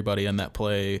from everybody on that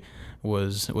play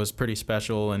was pretty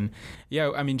special. And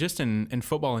yeah, I mean, just in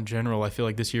football in general, I feel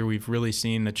like this year we've really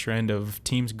seen the trend of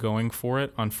teams going for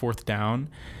it on 4th down,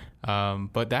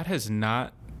 but that has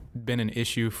not been an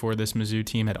issue for this Mizzou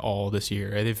team at all this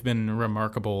year. They've been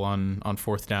remarkable on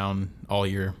 4th down all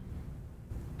year.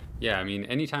 Yeah, I mean,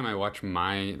 anytime I watch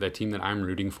the team that I'm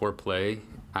rooting for play,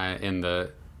 and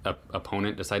the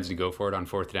opponent decides to go for it on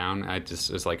 4th down,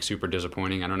 it's like super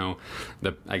disappointing. I don't know.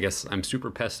 I guess I'm super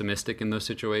pessimistic in those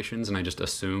situations, and I just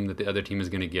assume that the other team is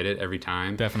going to get it every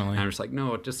time. Definitely. And I'm just like,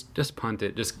 no, just punt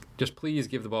it. Just please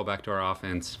give the ball back to our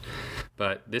offense.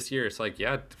 But this year, it's like,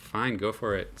 yeah, fine, go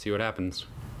for it. See what happens.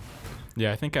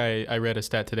 Yeah, I think I read a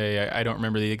stat today. I don't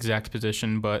remember the exact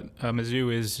position, but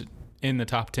Mizzou is in the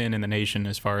top 10 in the nation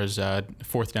as far as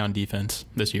 4th down defense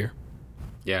this year.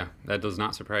 Yeah, that does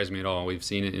not surprise me at all. We've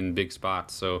seen it in big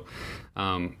spots. So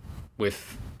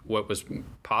with what was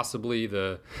possibly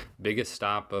the biggest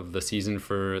stop of the season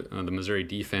for the Missouri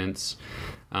defense,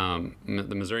 the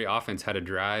Missouri offense had a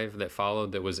drive that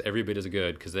followed that was every bit as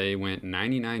good, because they went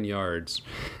 99 yards,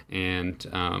 and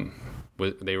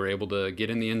they were able to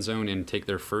get in the end zone and take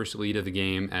their first lead of the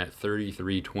game at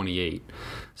 33-28.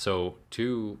 So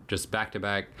 2 just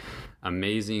back-to-back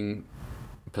amazing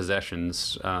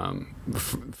possessions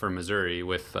for Missouri,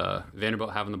 with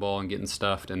Vanderbilt having the ball and getting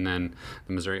stuffed, and then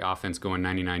the Missouri offense going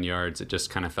 99 yards. It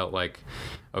just kind of felt like,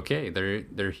 okay,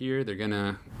 they're here. They're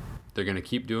gonna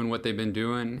keep doing what they've been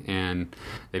doing, and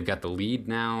they've got the lead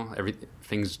now.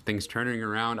 Things turning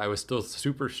around. I was still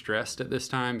super stressed at this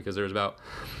time because there was about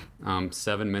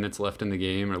 7 minutes left in the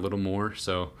game, or a little more.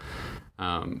 So,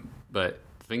 but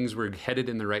things were headed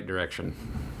in the right direction.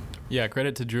 Yeah,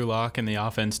 credit to Drew Lock and the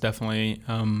offense, definitely,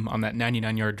 on that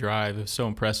 99-yard drive. It was so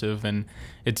impressive, and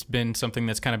it's been something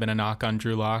that's kind of been a knock on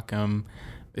Drew Lock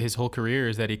his whole career,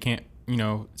 is that he can't,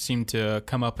 seem to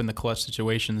come up in the clutch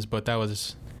situations, but that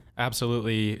was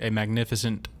absolutely a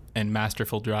magnificent and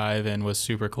masterful drive and was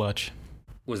super clutch.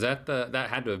 Was that that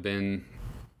had to have been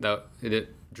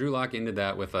Drew Lock ended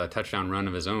that with a touchdown run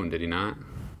of his own, did he not?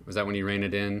 Was that when he ran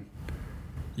it in?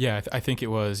 Yeah, I think it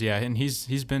was. Yeah, and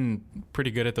he's been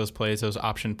pretty good at those plays, those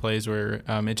option plays, where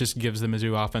it just gives the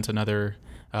Mizzou offense another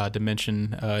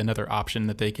dimension, another option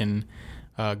that they can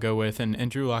go with.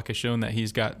 And Drew Lock has shown that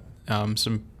he's got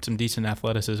some decent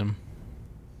athleticism.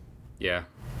 Yeah.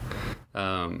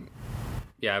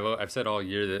 I've said all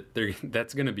year that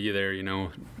that's going to be there,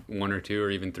 one or two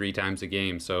or even three times a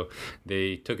game. So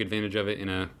they took advantage of it in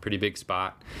a pretty big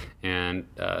spot and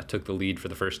took the lead for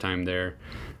the first time there.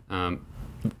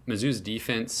 Mizzou's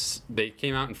defense, they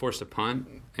came out and forced a punt,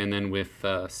 and then with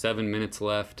 7 minutes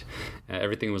left,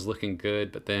 everything was looking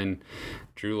good. But then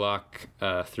Drew Lock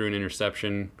threw an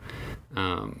interception.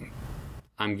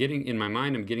 I'm getting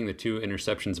the two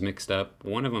interceptions mixed up.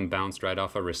 One of them bounced right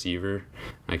off a receiver.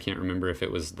 I can't remember if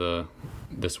it was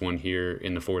this one here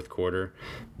in the fourth quarter,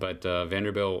 but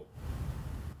Vanderbilt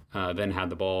then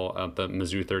had the ball at the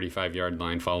Mizzou 35-yard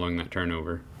line following that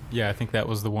turnover. Yeah, I think that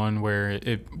was the one where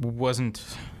it wasn't.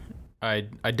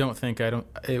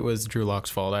 It was Drew Lock's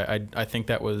fault. I think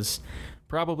that was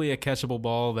probably a catchable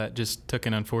ball that just took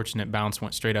an unfortunate bounce,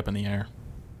 went straight up in the air.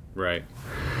 Right.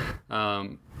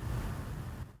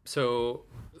 So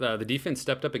the defense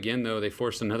stepped up again, though. They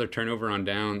forced another turnover on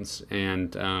downs,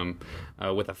 and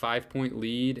with a 5-point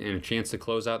lead and a chance to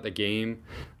close out the game,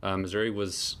 Missouri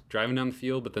was driving down the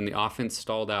field, but then the offense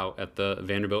stalled out at the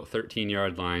Vanderbilt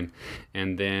 13-yard line,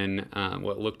 and then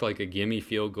what looked like a gimme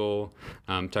field goal.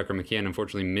 Tucker McCann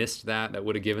unfortunately missed that. That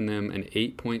would have given them an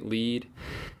 8-point lead,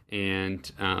 and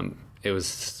I was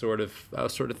sort of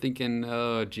thinking,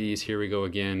 oh, geez, here we go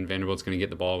again. Vanderbilt's going to get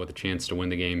the ball with a chance to win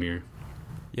the game here.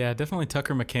 Yeah, definitely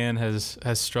Tucker McCann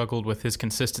has struggled with his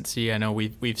consistency. I know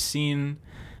we've seen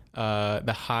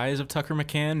the highs of Tucker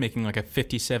McCann making like a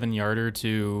 57-yarder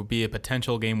to be a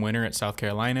potential game winner at South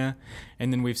Carolina,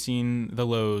 and then we've seen the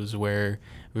lows where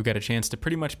we've got a chance to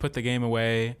pretty much put the game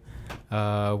away,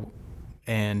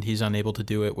 and he's unable to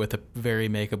do it with a very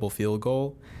makeable field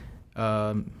goal.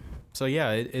 So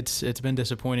yeah, it's been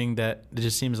disappointing that it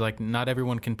just seems like not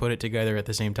everyone can put it together at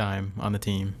the same time on the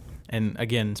team. And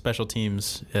again, special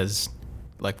teams, as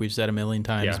like we've said a million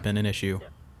times, been an issue.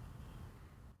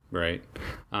 Right.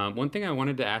 One thing I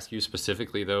wanted to ask you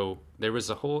specifically, though, there was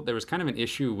kind of an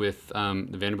issue with the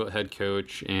Vanderbilt head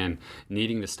coach and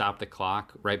needing to stop the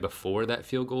clock right before that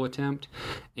field goal attempt.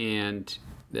 And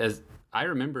as I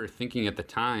remember thinking at the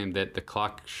time that the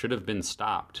clock should have been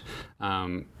stopped.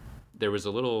 There was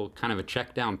a little kind of a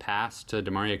check down pass to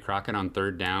Demaria Crockett on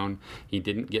third down. He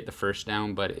didn't get the first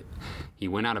down, but he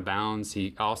went out of bounds.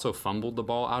 He also fumbled the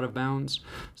ball out of bounds.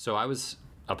 So I was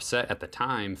upset at the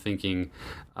time thinking,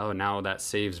 oh, now that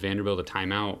saves Vanderbilt a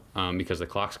timeout because the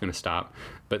clock's going to stop.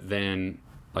 But then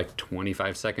like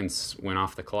 25 seconds went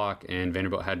off the clock and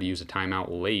Vanderbilt had to use a timeout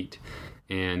late.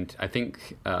 And I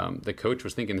think the coach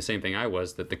was thinking the same thing I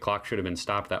was, that the clock should have been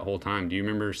stopped that whole time. Do you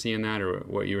remember seeing that or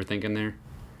what you were thinking there?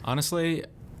 Honestly,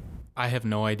 I have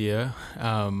no idea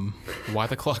why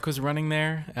the clock was running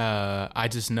there. I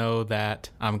just know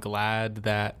that I'm glad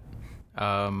that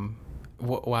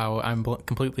wow, I'm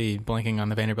completely blanking on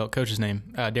the Vanderbilt coach's name.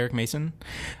 Derek Mason.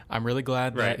 I'm really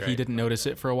glad that he didn't notice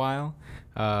it for a while.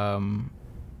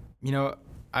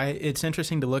 It's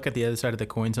interesting to look at the other side of the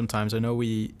coin sometimes. I know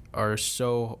we are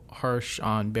so harsh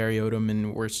on Barry Odom,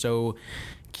 and we're so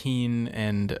keen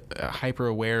and hyper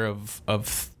aware of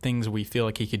things we feel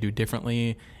like he could do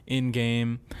differently in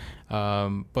game.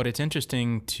 But it's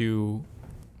interesting to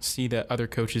see that other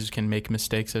coaches can make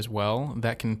mistakes as well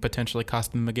that can potentially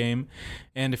cost them the game.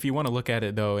 And if you want to look at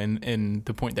it, though, in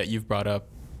the point that you've brought up,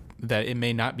 that it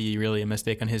may not be really a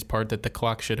mistake on his part, that the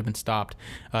clock should have been stopped.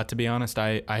 To be honest,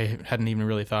 I hadn't even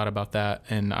really thought about that,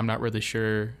 and I'm not really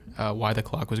sure why the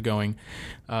clock was going.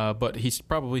 But he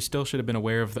probably still should have been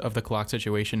aware of the clock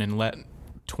situation and let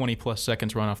 20-plus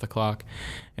seconds run off the clock.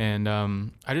 And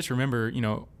I just remember,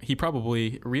 he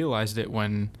probably realized it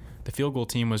when the field goal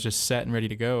team was just set and ready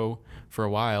to go for a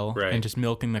while and just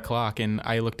milking the clock. And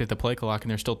I looked at the play clock,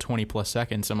 and there's still 20-plus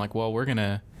seconds. I'm like, well, we're going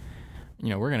to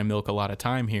milk a lot of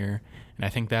time here. And I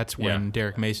think that's when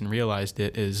Derek Mason realized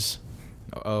it is,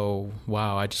 oh,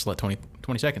 wow, I just let 20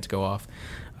 seconds go off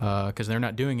because they're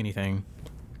not doing anything.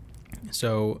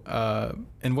 So,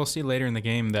 and we'll see later in the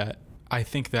game that I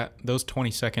think that those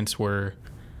 20 seconds were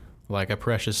like a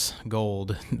precious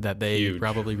gold that they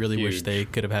probably really wish they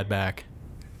could have had back.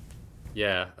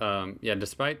 Yeah.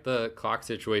 Despite the clock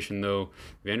situation, though,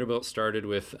 Vanderbilt started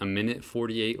with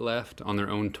 1:48 left on their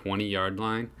own 20-yard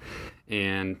line.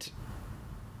 And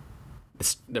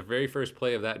the very first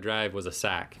play of that drive was a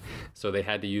sack. So they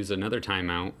had to use another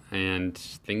timeout, and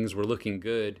things were looking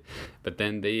good. But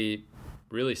then they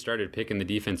really started picking the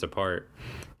defense apart.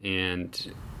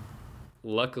 And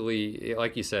luckily,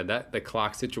 like you said, that the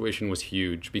clock situation was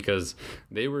huge because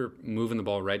they were moving the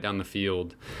ball right down the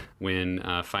field when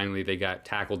finally they got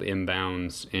tackled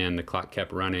inbounds and the clock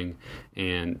kept running,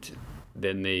 and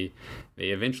then they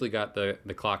eventually got the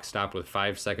clock stopped with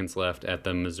 5 seconds left at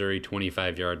the Missouri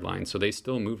 25-yard line. So they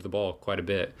still moved the ball quite a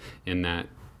bit in that,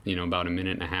 about a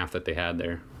minute and a half that they had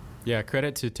there. Yeah,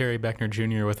 credit to Terry Beckner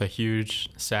Jr. with a huge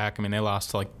sack. I mean, they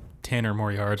lost like 10 or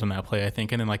more yards on that play, I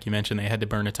think. And then, like you mentioned, they had to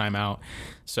burn a timeout.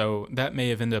 So that may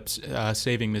have ended up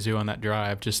saving Mizzou on that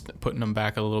drive, just putting them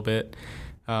back a little bit.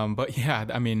 But yeah,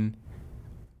 I mean,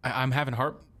 I'm having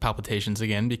heart palpitations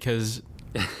again because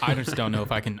I just don't know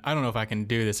if I can. I don't know if I can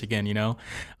do this again.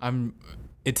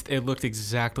 It looked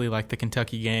exactly like the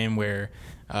Kentucky game where,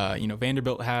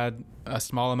 Vanderbilt had a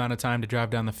small amount of time to drive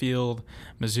down the field.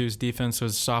 Mizzou's defense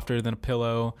was softer than a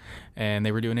pillow, and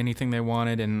they were doing anything they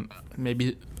wanted, and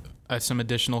maybe some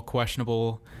additional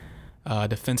questionable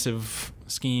defensive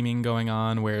scheming going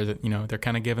on where they're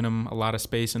kind of giving them a lot of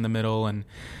space in the middle, and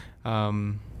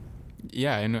and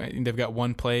they've got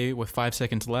one play with 5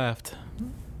 seconds left.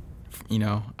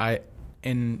 I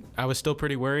was still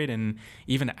pretty worried, and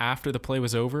even after the play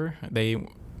was over,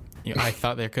 I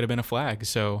thought there could have been a flag.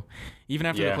 So even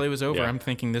after the play was over, I'm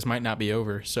thinking this might not be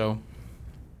over. So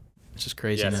it's just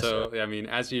craziness. Yeah. So I mean,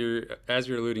 as you're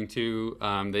alluding to,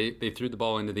 they threw the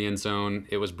ball into the end zone.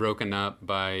 It was broken up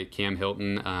by Cam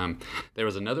Hilton. There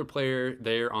was another player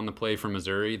there on the play for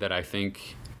Missouri that I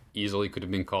think easily could have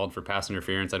been called for pass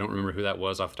interference. I don't remember who that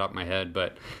was off the top of my head,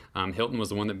 but Hilton was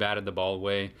the one that batted the ball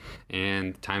away,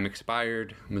 and time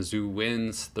expired. Mizzou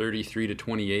wins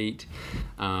 33-28.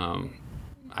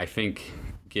 I think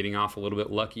getting off a little bit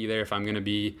lucky there. If I'm going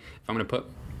to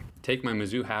take my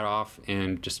Mizzou hat off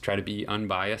and just try to be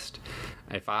unbiased,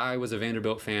 if I was a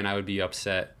Vanderbilt fan, I would be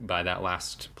upset by that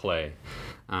last play.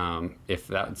 If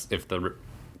the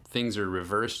things are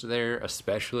reversed there,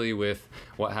 especially with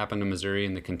what happened to Missouri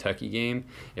in the Kentucky game.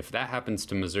 If that happens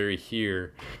to Missouri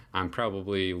here, I'm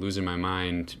probably losing my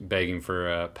mind begging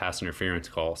for a pass interference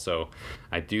call. So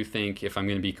I do think, if I'm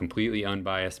going to be completely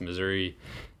unbiased, Missouri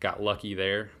got lucky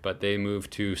there, but they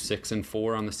moved to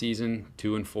 6-4 on the season,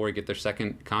 2-4, get their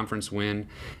second conference win,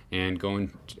 and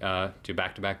going to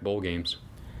back-to-back bowl games.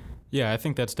 Yeah, I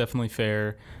think that's definitely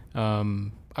fair.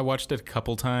 I watched it a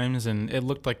couple times, and it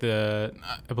looked like I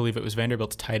believe it was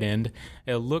Vanderbilt's tight end.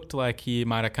 It looked like he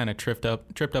might have kind of tripped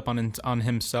up on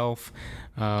himself.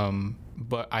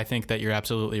 But I think that you're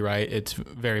absolutely right. It's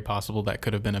very possible that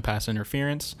could have been a pass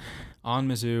interference on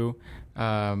Mizzou.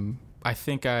 I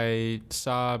think I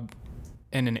saw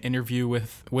in an interview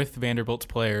with Vanderbilt's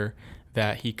player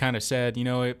that he kind of said,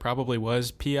 it probably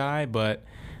was PI, but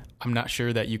I'm not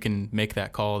sure that you can make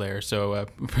that call there. So a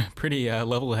pretty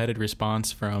level-headed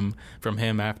response from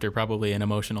him after probably an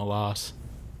emotional loss.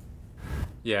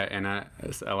 Yeah, and a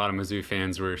lot of Mizzou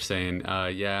fans were saying,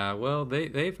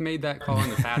 they've made that call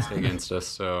in the past against us.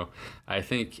 So I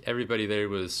think everybody there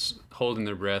was holding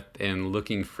their breath and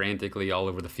looking frantically all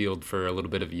over the field for a little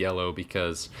bit of yellow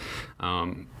because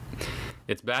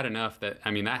it's bad enough that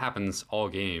happens all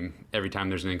game. Every time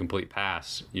there's an incomplete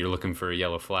pass, you're looking for a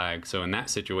yellow flag. So in that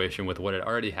situation, with what had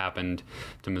already happened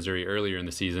to Missouri earlier in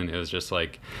the season, it was just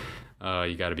like,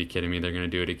 you got to be kidding me. They're going to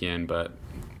do it again. But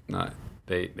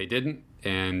they didn't.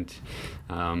 And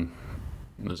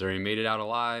Missouri made it out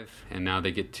alive, and now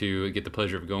they get the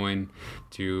pleasure of going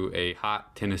to a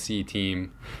hot Tennessee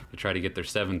team to try to get their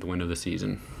 7th win of the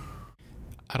season.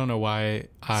 I don't know why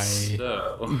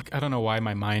I don't know why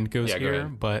my mind goes here,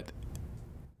 but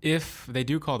if they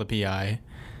do call the PI,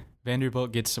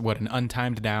 Vanderbilt gets an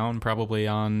untimed down, probably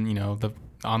on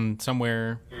on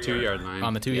somewhere 2-yard line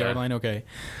on the 2-yard line. Okay,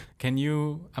 can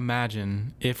you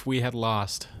imagine if we had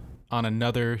lost on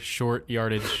another short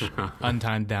yardage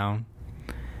untimed down?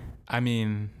 I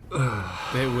mean,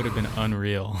 it would have been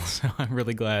unreal. So I'm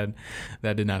really glad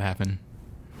that did not happen.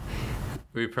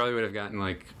 We probably would have gotten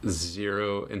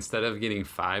 0. Instead of getting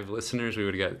 5 listeners, we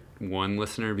would have got 1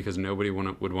 listener because nobody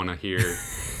would want to hear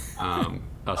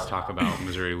us talk about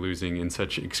Missouri losing in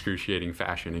such excruciating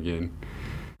fashion again.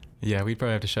 Yeah, we'd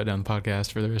probably have to shut down the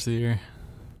podcast for the rest of the year.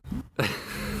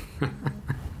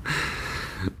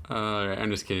 All right,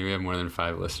 I'm just kidding. We have more than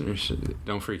 5 listeners.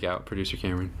 Don't freak out, Producer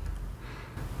Cameron.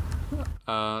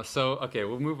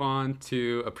 We'll move on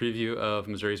to a preview of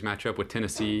Missouri's matchup with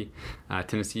Tennessee.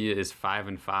 Tennessee is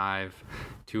 5-5,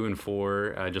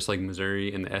 2-4, just like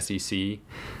Missouri in the SEC.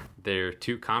 Their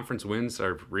 2 conference wins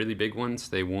are really big ones.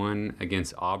 They won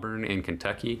against Auburn and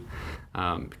Kentucky.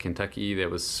 Kentucky, that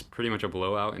was pretty much a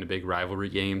blowout in a big rivalry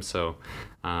game. So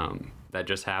that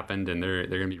just happened, and they're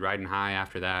going to be riding high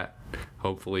after that.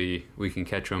 Hopefully we can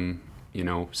catch them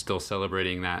still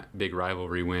celebrating that big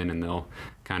rivalry win, and they'll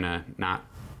kind of not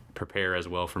prepare as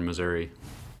well for Missouri.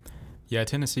 Yeah,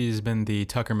 Tennessee has been the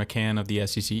Tucker McCann of the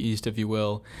SEC East, if you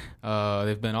will.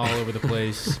 They've been all over the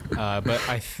place, but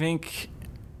I think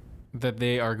that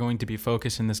they are going to be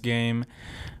focused in this game.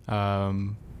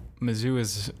 Mizzou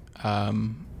has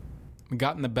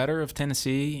gotten the better of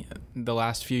Tennessee the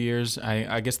last few years.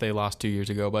 I guess they lost 2 years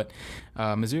ago, but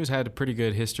Mizzou's had a pretty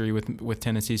good history with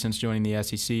Tennessee since joining the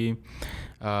SEC.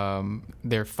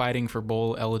 They're fighting for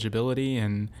bowl eligibility,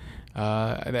 and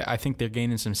I think they're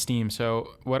gaining some steam.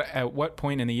 So at what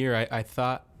point in the year I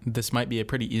thought this might be a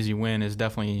pretty easy win is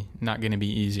definitely not going to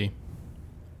be easy.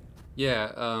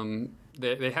 Yeah,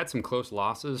 they had some close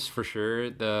losses for sure.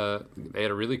 They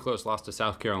had a really close loss to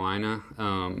South Carolina.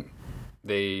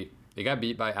 They got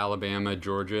beat by Alabama,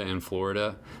 Georgia, and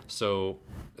Florida. So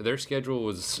their schedule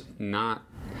was more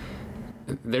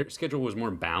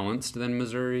balanced than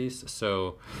Missouri's.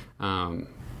 So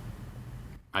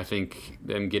I think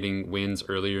them getting wins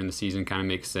earlier in the season kind of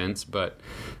makes sense. But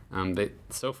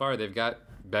so far they've got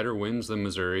better wins than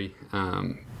Missouri,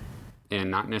 and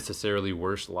not necessarily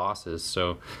worse losses.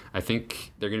 So I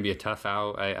think they're going to be a tough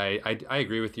out. I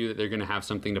agree with you that they're going to have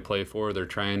something to play for. They're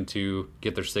trying to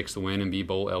get their 6th win and be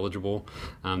bowl eligible.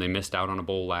 They missed out on a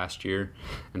bowl last year.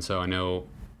 And so I know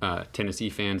Tennessee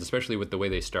fans, especially with the way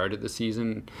they started the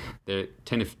season, that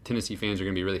Tennessee fans are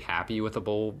going to be really happy with a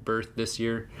bowl berth this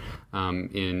year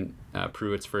in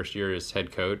Pruitt's first year as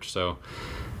head coach. So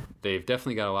they've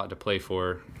definitely got a lot to play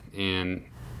for. And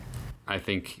I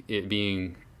think it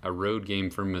being a road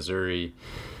game for Missouri,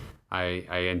 I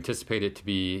anticipate it to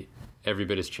be every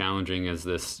bit as challenging as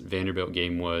this Vanderbilt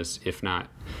game was, if not.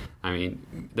 I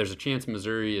mean, there's a chance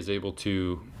Missouri is able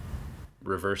to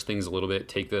reverse things a little bit,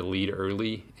 take the lead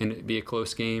early, and it be a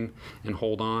close game and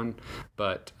hold on.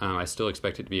 But I still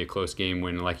expect it to be a close game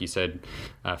when, like you said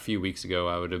a few weeks ago,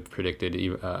 I would have predicted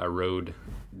a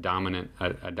dominant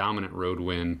road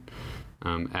win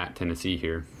at Tennessee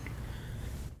here.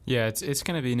 Yeah, it's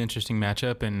going to be an interesting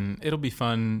matchup, and it'll be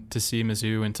fun to see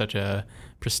Mizzou in such a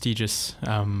prestigious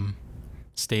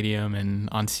stadium, and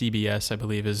on CBS, I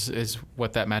believe, is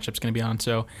what that matchup's going to be on.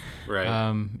 So, right.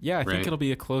 I think it'll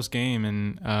be a close game,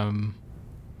 and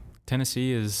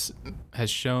Tennessee has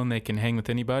shown they can hang with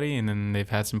anybody, and then they've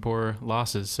had some poor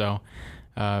losses, so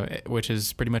which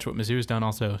is pretty much what Mizzou's done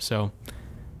also. So,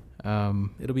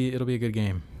 it'll be a good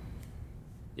game.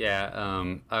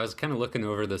 Yeah, I was kind of looking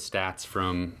over the stats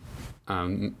from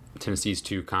Tennessee's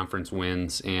 2 conference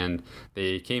wins, and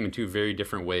they came in 2 very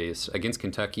different ways. Against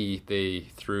Kentucky, they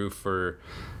threw for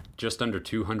just under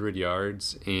 200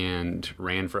 yards and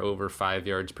ran for over 5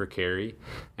 yards per carry.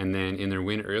 And then in their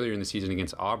win earlier in the season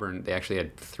against Auburn, they actually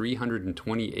had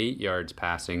 328 yards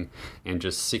passing and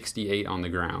just 68 on the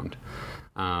ground.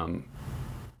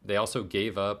 They also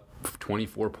gave up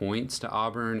 24 points to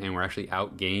Auburn and were actually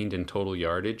outgained in total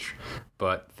yardage,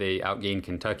 but they outgained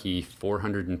Kentucky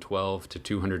 412 to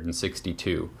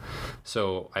 262.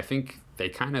 So I think they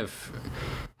kind of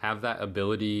have that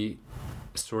ability,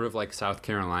 sort of like South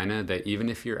Carolina, that even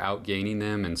if you're outgaining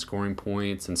them and scoring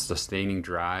points and sustaining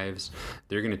drives,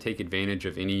 they're going to take advantage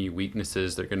of any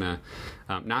weaknesses. They're going to,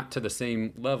 not to the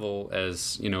same level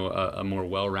as, a more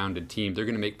well-rounded team. They're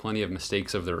going to make plenty of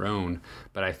mistakes of their own,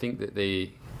 but I think that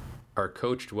they are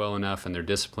coached well enough and they're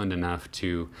disciplined enough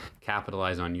to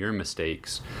capitalize on your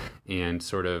mistakes and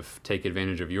sort of take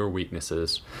advantage of your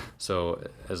weaknesses. So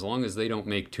as long as they don't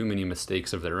make too many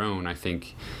mistakes of their own, I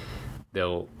think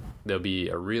they'll be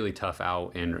a really tough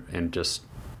out and just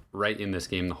right in this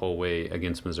game the whole way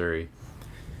against Missouri.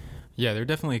 Yeah, they're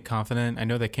definitely confident. I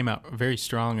know they came out very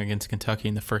strong against Kentucky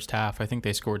in the first half. I think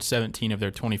they scored 17 of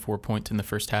their 24 points in the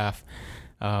first half.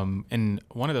 And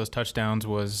one of those touchdowns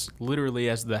was literally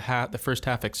as the first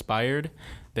half expired.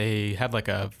 They had like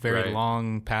a very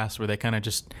long pass where they kind of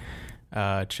just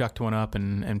chucked one up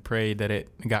and prayed that it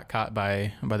got caught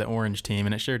by the orange team,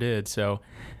 and it sure did. So,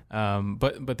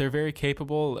 but they're very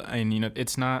capable, and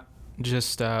it's not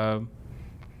just they're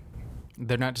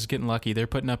not just getting lucky. They're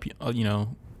putting up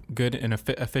good and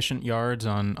efficient yards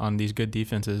on these good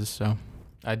defenses. So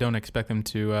I don't expect them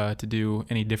to do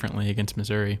any differently against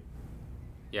Missouri.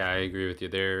 Yeah, I agree with you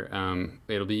there.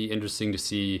 It'll be interesting to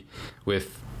see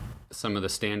with some of the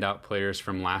standout players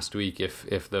from last week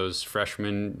if those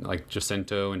freshmen like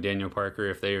Jacinto and Daniel Parker,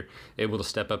 if they're able to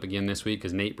step up again this week,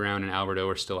 because Nate Brown and Alberto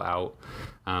are still out.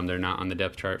 They're not on the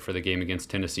depth chart for the game against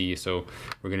Tennessee, so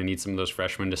we're going to need some of those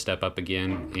freshmen to step up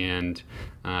again, and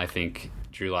I think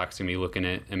Drew Lock's going to be looking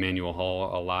at Emmanuel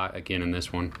Hall a lot again in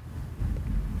this one.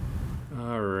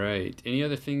 All right.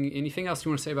 Anything else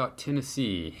you want to say about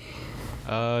Tennessee?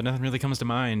 Nothing really comes to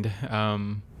mind.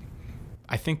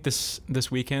 I think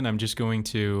this weekend I'm just going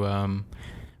to.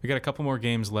 We got a couple more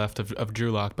games left of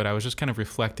Drew Lock, but I was just kind of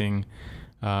reflecting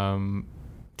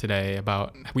today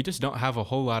about we just don't have a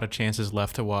whole lot of chances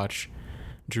left to watch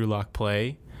Drew Lock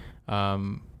play. I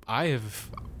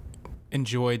have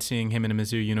enjoyed seeing him in a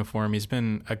Mizzou uniform. He's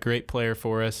been a great player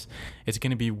for us. It's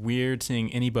going to be weird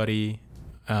seeing anybody.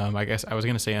 I guess I was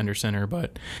going to say under center,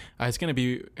 but it's going to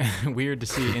be weird to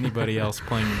see anybody else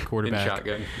playing quarterback in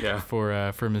shotgun, yeah, for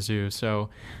Mizzou. So,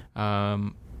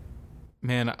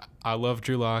 man, I love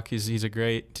Drew Lock. He's a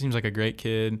great, seems like a great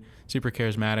kid, super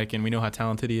charismatic, and we know how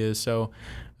talented he is. So,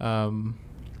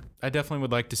 I definitely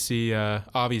would like to see,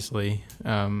 obviously,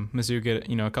 Mizzou get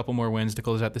a couple more wins to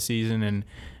close out the season, and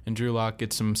Drew Lock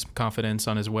get some confidence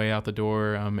on his way out the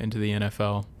door into the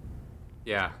NFL.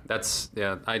 Yeah,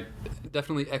 I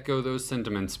definitely echo those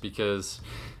sentiments because,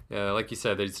 like you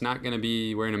said, it's not going to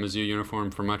be wearing a Mizzou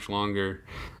uniform for much longer.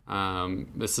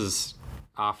 This is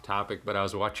off topic, but I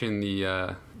was watching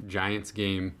the Giants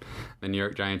game, the New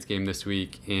York Giants game this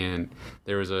week, and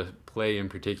there was a play in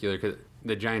particular because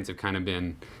the Giants have kind of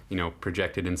been,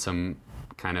 projected in some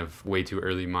kind of way too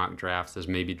early mock drafts as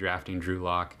maybe drafting Drew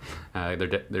Lock.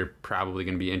 They're probably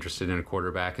going to be interested in a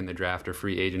quarterback in the draft or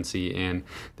free agency. And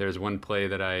there's one play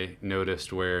that I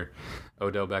noticed where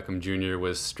Odell Beckham Jr.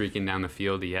 was streaking down the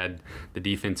field. He had the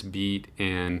defense beat,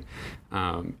 and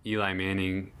Eli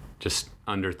Manning just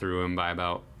underthrew him by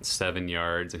about 7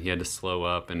 yards, and he had to slow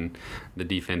up, and the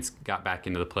defense got back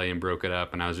into the play and broke it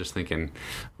up. And I was just thinking,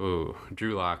 ooh,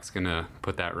 Drew Lock's gonna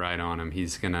put that right on him.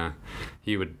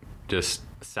 He would just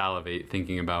salivate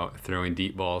thinking about throwing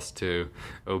deep balls to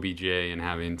OBJ and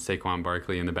having Saquon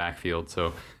Barkley in the backfield.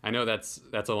 So I know that's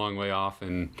a long way off,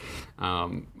 and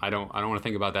I don't want to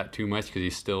think about that too much because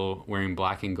he's still wearing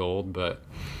black and gold, but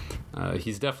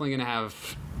he's definitely going to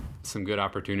have some good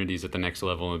opportunities at the next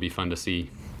level. It'll be fun to see.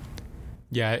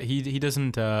 Yeah, he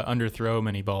doesn't underthrow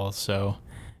many balls, so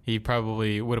he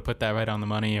probably would have put that right on the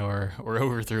money or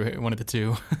overthrew it, one of the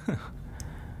two.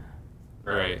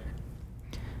 Right.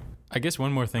 I guess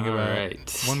one more thing about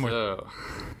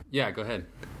yeah, go ahead.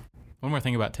 One more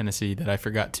thing about Tennessee that I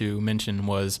forgot to mention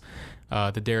was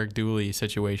the Derek Dooley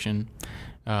situation,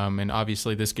 and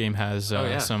obviously this game has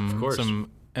some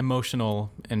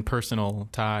emotional and personal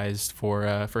ties for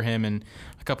him and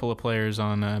a couple of players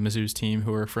on Mizzou's team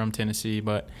who are from Tennessee.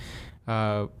 But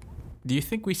do you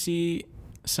think we see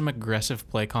some aggressive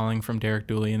play calling from Derek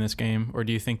Dooley in this game, or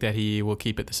do you think that he will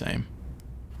keep it the same?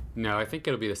 No, I think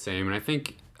it'll be the same, and I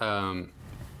think.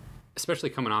 Especially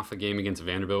coming off a game against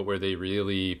Vanderbilt where they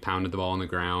really pounded the ball on the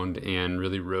ground and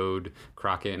really rode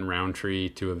Crockett and Roundtree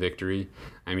to a victory.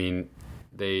 I mean,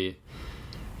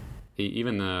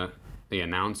 even the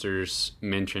announcers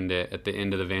mentioned it at the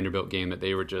end of the Vanderbilt game that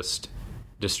they were just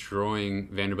destroying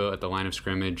Vanderbilt at the line of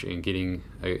scrimmage and getting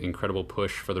an incredible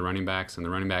push for the running backs, and the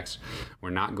running backs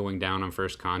were not going down on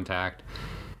first contact.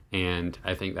 And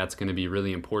I think that's going to be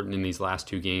really important in these last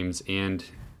two games and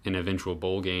an eventual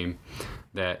bowl game,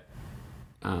 that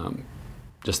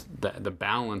just the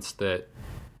balance that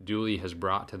Dooley has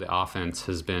brought to the offense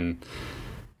has been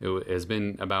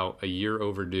about a year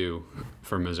overdue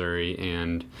for Missouri,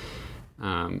 and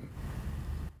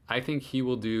I think he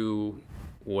will do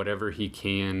whatever he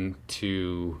can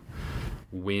to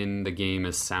win the game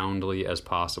as soundly as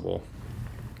possible.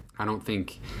 I don't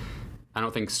think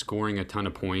scoring a ton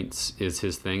of points is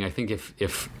his thing. I think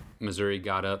if Missouri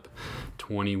got up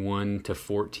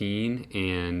 21-14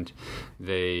 and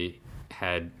they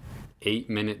had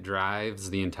 8-minute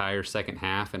drives the entire second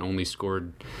half and only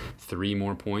scored 3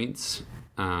 more points,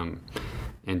 and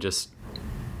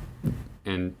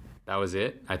that was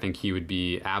it, I think he would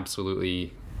be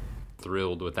absolutely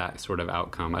thrilled with that sort of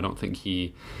outcome. I don't think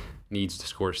he needs to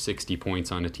score 60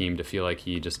 points on a team to feel like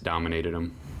he just dominated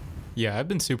them. Yeah, I've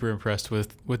been super impressed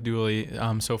with Dooley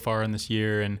so far in this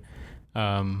year, and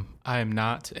I am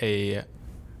not a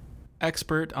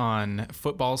expert on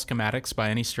football schematics by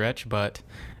any stretch, but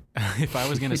if I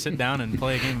was going to sit down and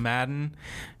play a game of Madden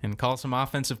and call some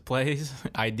offensive plays,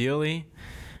 ideally,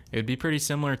 it would be pretty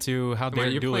similar to how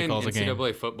Derek Dooley calls a game. You're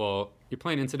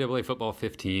playing NCAA football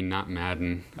 15, not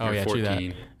Madden. Oh, yeah, 14. True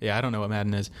that. Yeah, I don't know what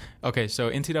Madden is. Okay, so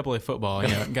NCAA football,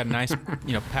 got a nice,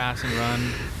 pass and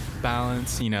run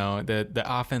balance. The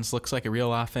offense looks like a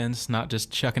real offense, not just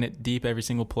chucking it deep every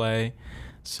single play.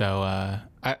 So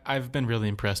I've been really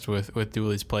impressed with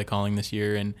Dooley's play calling this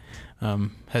year, and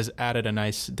has added a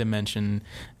nice dimension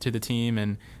to the team,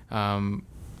 and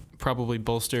probably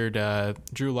bolstered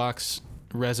Drew Lock's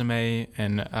resume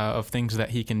and of things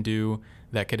that he can do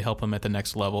that could help him at the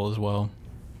next level as well.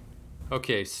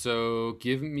 Okay, so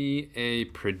give me a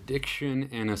prediction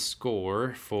and a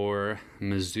score for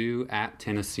Mizzou at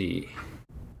Tennessee.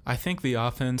 I think the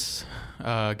offense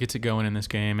gets it going in this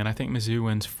game, and I think Mizzou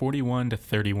wins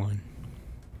 41-31.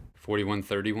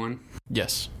 41-31?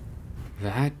 Yes.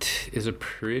 That is a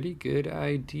pretty good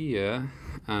idea.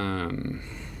 I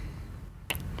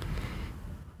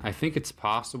think it's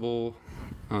possible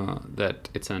that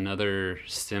it's another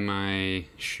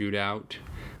semi-shootout,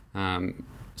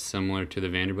 similar to the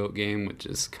Vanderbilt game, which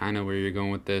is kind of where you're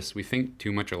going with this. We think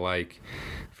too much alike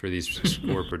for these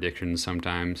score predictions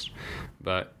sometimes,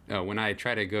 but when I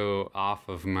try to go off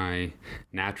of my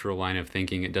natural line of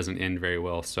thinking, it doesn't end very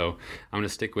well. So I'm going to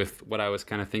stick with what I was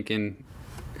kind of thinking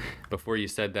before you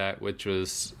said that, which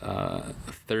was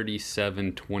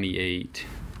 37-28.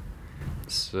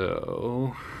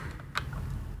 So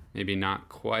maybe not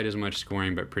quite as much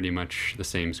scoring, but pretty much the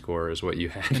same score as what you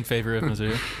had. In favor of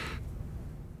Mizzou?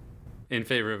 In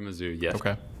favor of Mizzou, yes.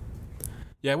 Okay.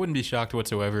 Yeah, I wouldn't be shocked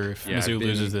whatsoever if Mizzou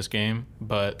loses this game,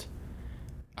 but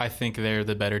I think they're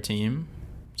the better team,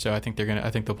 so I think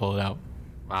they'll pull it out.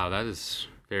 Wow, that is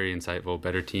very insightful.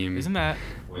 Better team. Isn't that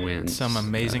wins. Some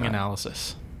amazing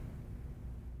analysis?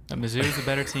 Mizzou is the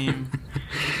better team.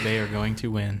 They are going to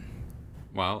win.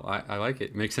 Well, I like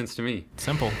it. Makes sense to me.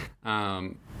 Simple.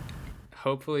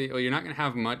 Hopefully, you're not going to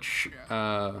have much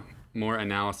more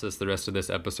analysis the rest of this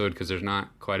episode because there's not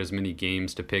quite as many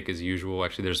games to pick as usual.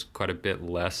 Actually, there's quite a bit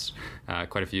less,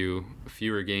 quite a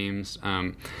fewer games.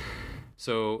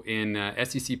 So in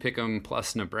SEC Pick'em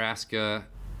plus Nebraska,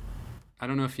 I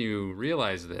don't know if you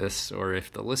realize this or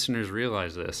if the listeners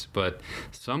realize this, but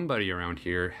somebody around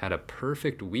here had a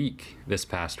perfect week this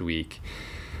past week.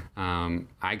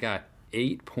 I got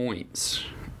 8 points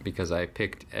because I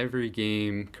picked every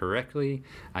game correctly.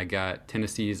 I got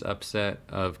Tennessee's upset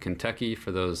of Kentucky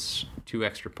for those 2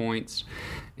 extra points.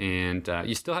 And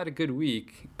you still had a good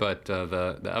week, but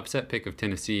the upset pick of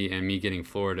Tennessee and me getting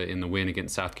Florida in the win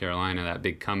against South Carolina, that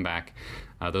big comeback,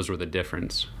 those were the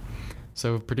difference.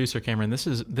 So, Producer Cameron, this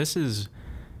is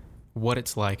what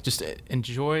it's like. Just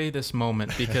enjoy this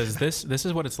moment because this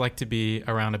is what it's like to be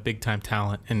around a big time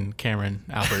talent in Cameron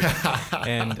Albert.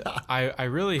 And I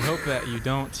really hope that you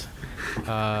don't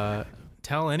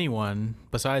tell anyone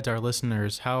besides our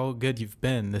listeners how good you've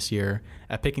been this year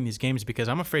at picking these games, because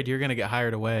I'm afraid you're going to get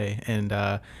hired away and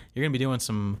you're going to be doing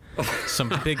some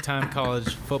big time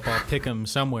college football pick'em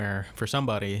somewhere for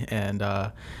somebody, and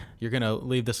you're going to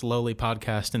leave this lowly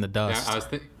podcast in the dust. I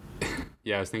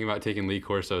was thinking about taking Lee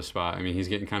Corso's spot. I mean, he's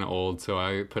getting kind of old, so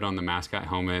I put on the mascot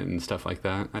helmet and stuff like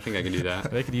that. I think I can do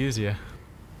that. They could use you.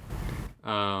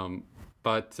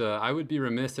 But I would be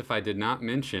remiss if I did not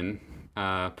mention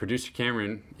Producer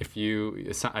Cameron. I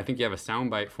think you have a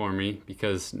soundbite for me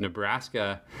because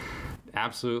Nebraska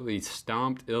absolutely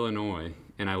stomped Illinois,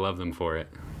 and I love them for it.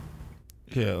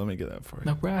 Yeah, let me get that for you.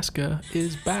 Nebraska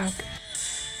is back.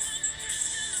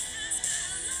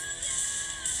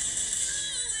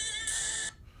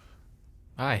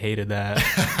 I hated that.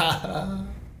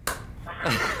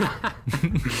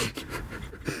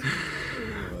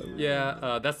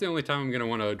 Yeah, that's the only time I'm going to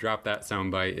want to drop that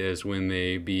soundbite is when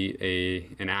they beat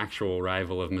an actual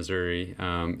rival of Missouri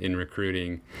in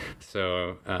recruiting.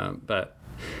 So, but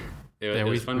it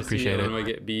was fun to see Illinois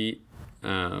get beat.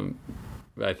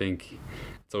 I think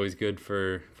it's always good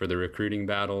for the recruiting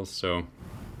battles. So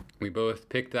we both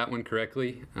picked that one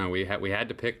correctly. We had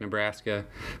to pick Nebraska,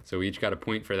 so we each got a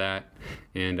point for that.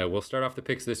 And we'll start off the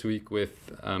picks this week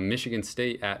with Michigan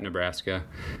State at Nebraska,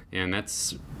 and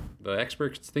the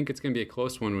experts think it's going to be a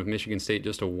close one with Michigan State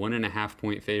just a 1.5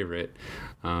 point favorite,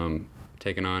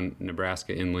 taking on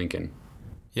Nebraska in Lincoln.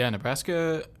 Yeah,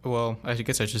 Nebraska. Well, I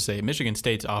guess I should say Michigan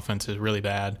State's offense is really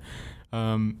bad,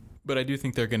 but I do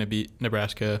think they're going to beat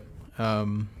Nebraska.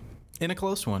 In a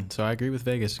close one, so I agree with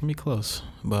Vegas. It's going to be close,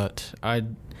 but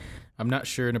I'm not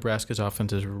sure Nebraska's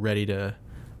offense is ready to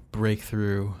break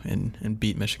through and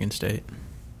beat Michigan State.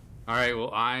 All right,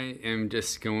 well, I am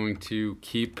just going to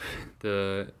keep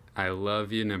the I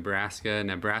love you, Nebraska,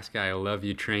 I love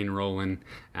you train rolling.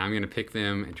 I'm going to pick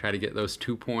them and try to get those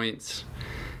 2 points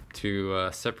to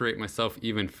separate myself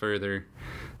even further.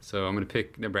 So I'm going to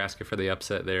pick Nebraska for the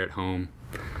upset there at home.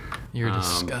 You're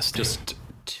disgusting. Just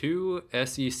 2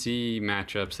 SEC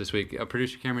matchups this week.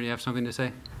 Producer Cameron, do you have something to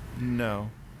say? No.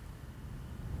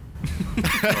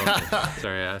 Oh,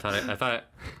 sorry, I thought I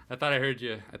heard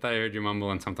you. I thought I heard you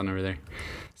mumbling something over there.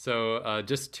 So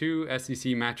just 2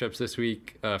 SEC matchups this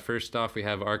week. First off, we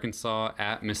have Arkansas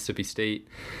at Mississippi State.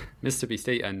 Mississippi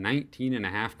State, a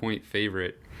 19.5 point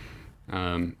favorite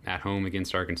at home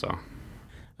against Arkansas.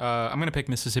 I'm going to pick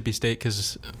Mississippi State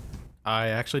because I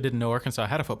actually didn't know Arkansas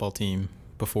had a football team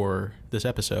before this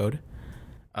episode,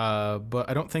 but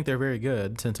I don't think they're very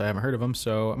good since I haven't heard of them,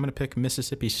 so I'm going to pick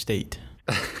Mississippi State.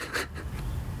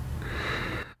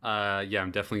 Yeah,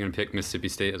 I'm definitely going to pick Mississippi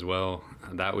State as well.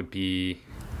 That would be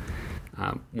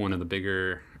one of the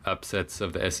bigger upsets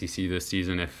of the SEC this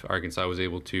season if Arkansas was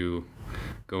able to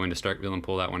go into Starkville and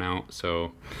pull that one out.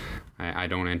 So I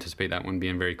don't anticipate that one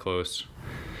being very close.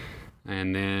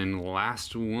 And then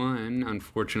last one,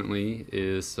 unfortunately,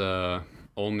 is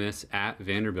Ole Miss at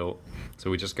Vanderbilt. So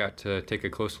we just got to take a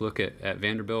close look at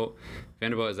Vanderbilt.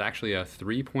 Vanderbilt is actually a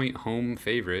 3-point home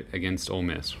favorite against Ole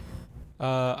Miss.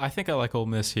 I think I like Ole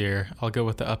Miss here. I'll go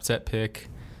with the upset pick.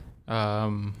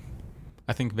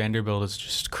 I think Vanderbilt is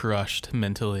just crushed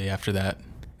mentally after that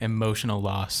emotional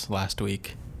loss last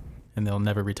week, and they'll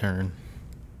never return.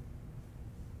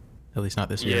 At least not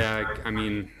this year. Yeah, I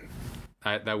mean,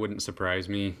 that wouldn't surprise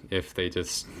me if they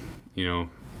just,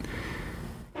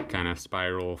 kind of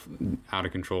spiral out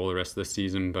of control the rest of the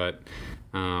season. But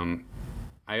I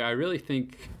really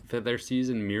think that their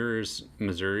season mirrors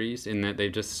Missouri's in that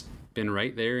they've just been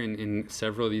right there in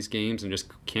several of these games and just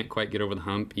can't quite get over the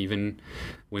hump, even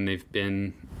when they've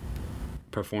been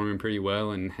performing pretty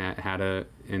well and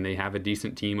and they have a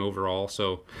decent team overall.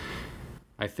 So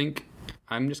I think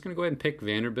I'm just going to go ahead and pick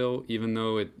Vanderbilt, even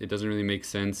though it doesn't really make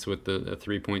sense with the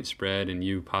 3-point spread and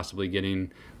you possibly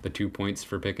getting the 2 points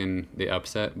for picking the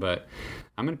upset. But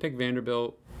I'm going to pick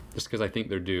Vanderbilt just because I think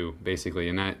they're due, basically.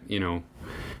 And that,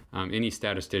 any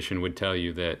statistician would tell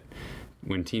you that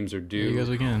when teams are due, there you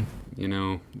go again.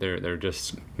 They're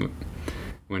just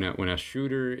when a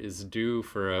shooter is due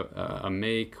for a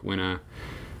make, when a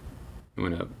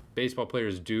baseball player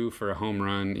is due for a home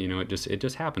run, it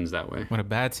just happens that way. When a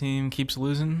bad team keeps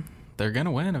losing, they're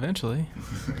gonna win eventually.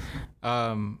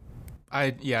 Right.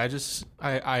 I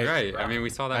mean, we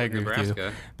saw that in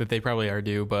Nebraska. That they probably are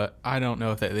due, but I don't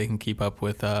know if they can keep up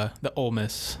with the Ole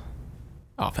Miss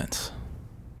offense.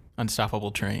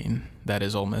 Unstoppable train that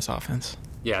is Ole Miss offense.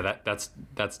 Yeah, that's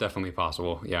definitely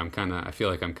possible. Yeah, I feel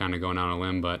like I'm kind of going out on a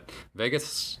limb, but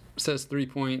Vegas says 3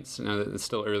 points. It's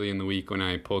still early in the week when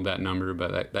I pulled that number,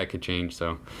 but that could change.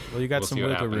 So you got some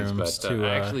wiggle rooms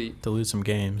to lose some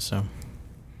games. So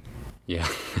yeah.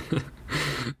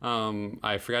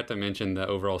 I forgot to mention the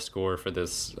overall score for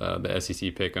this the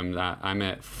SEC pick'em. I'm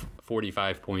at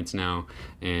 45 points now,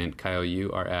 and Kyle,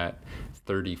 you are at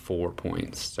 34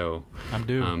 points. So I'm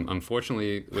due.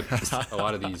 Unfortunately, with a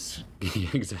lot of these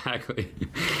exactly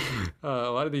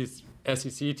a lot of these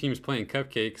SEC teams playing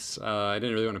cupcakes, I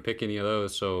didn't really want to pick any of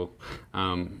those. So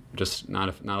just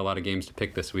not a lot of games to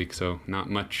pick this week. So not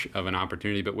much of an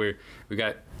opportunity. But we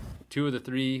got 2 of the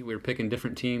 3. We're picking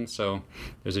different teams, so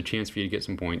there's a chance for you to get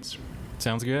some points.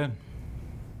 Sounds good.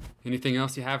 Anything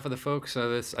else you have for the folks?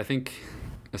 I think,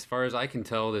 as far as I can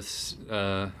tell, this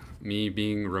me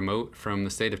being remote from the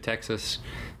state of Texas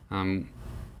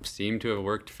seemed to have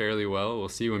worked fairly well. We'll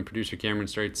see when producer Cameron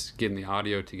starts getting the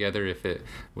audio together if it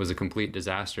was a complete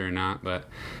disaster or not. But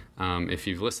if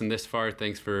you've listened this far,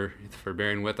 thanks for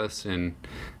bearing with us and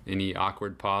any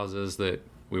awkward pauses that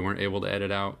we weren't able to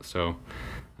edit out. So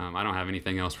I don't have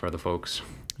anything else for other folks.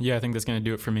 Yeah, I think that's going to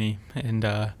do it for me.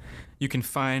 And you can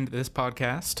find this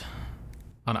podcast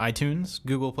on iTunes,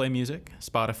 Google Play Music,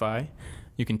 Spotify.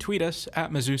 You can tweet us at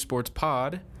Mizzou Sports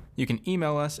Pod. You can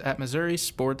email us at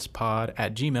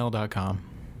MissouriSportsPod@gmail.com.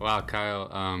 Wow, Kyle,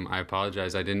 I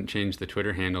apologize. I didn't change the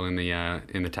Twitter handle in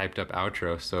the typed up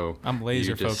outro, so I'm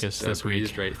laser focused this week.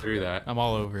 Breezed right through that. I'm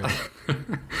all over it.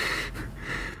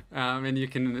 And you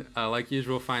can, like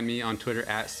usual, find me on Twitter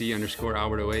at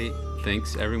C_Albert08.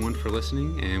 Thanks everyone for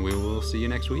listening, and we will see you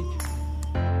next week.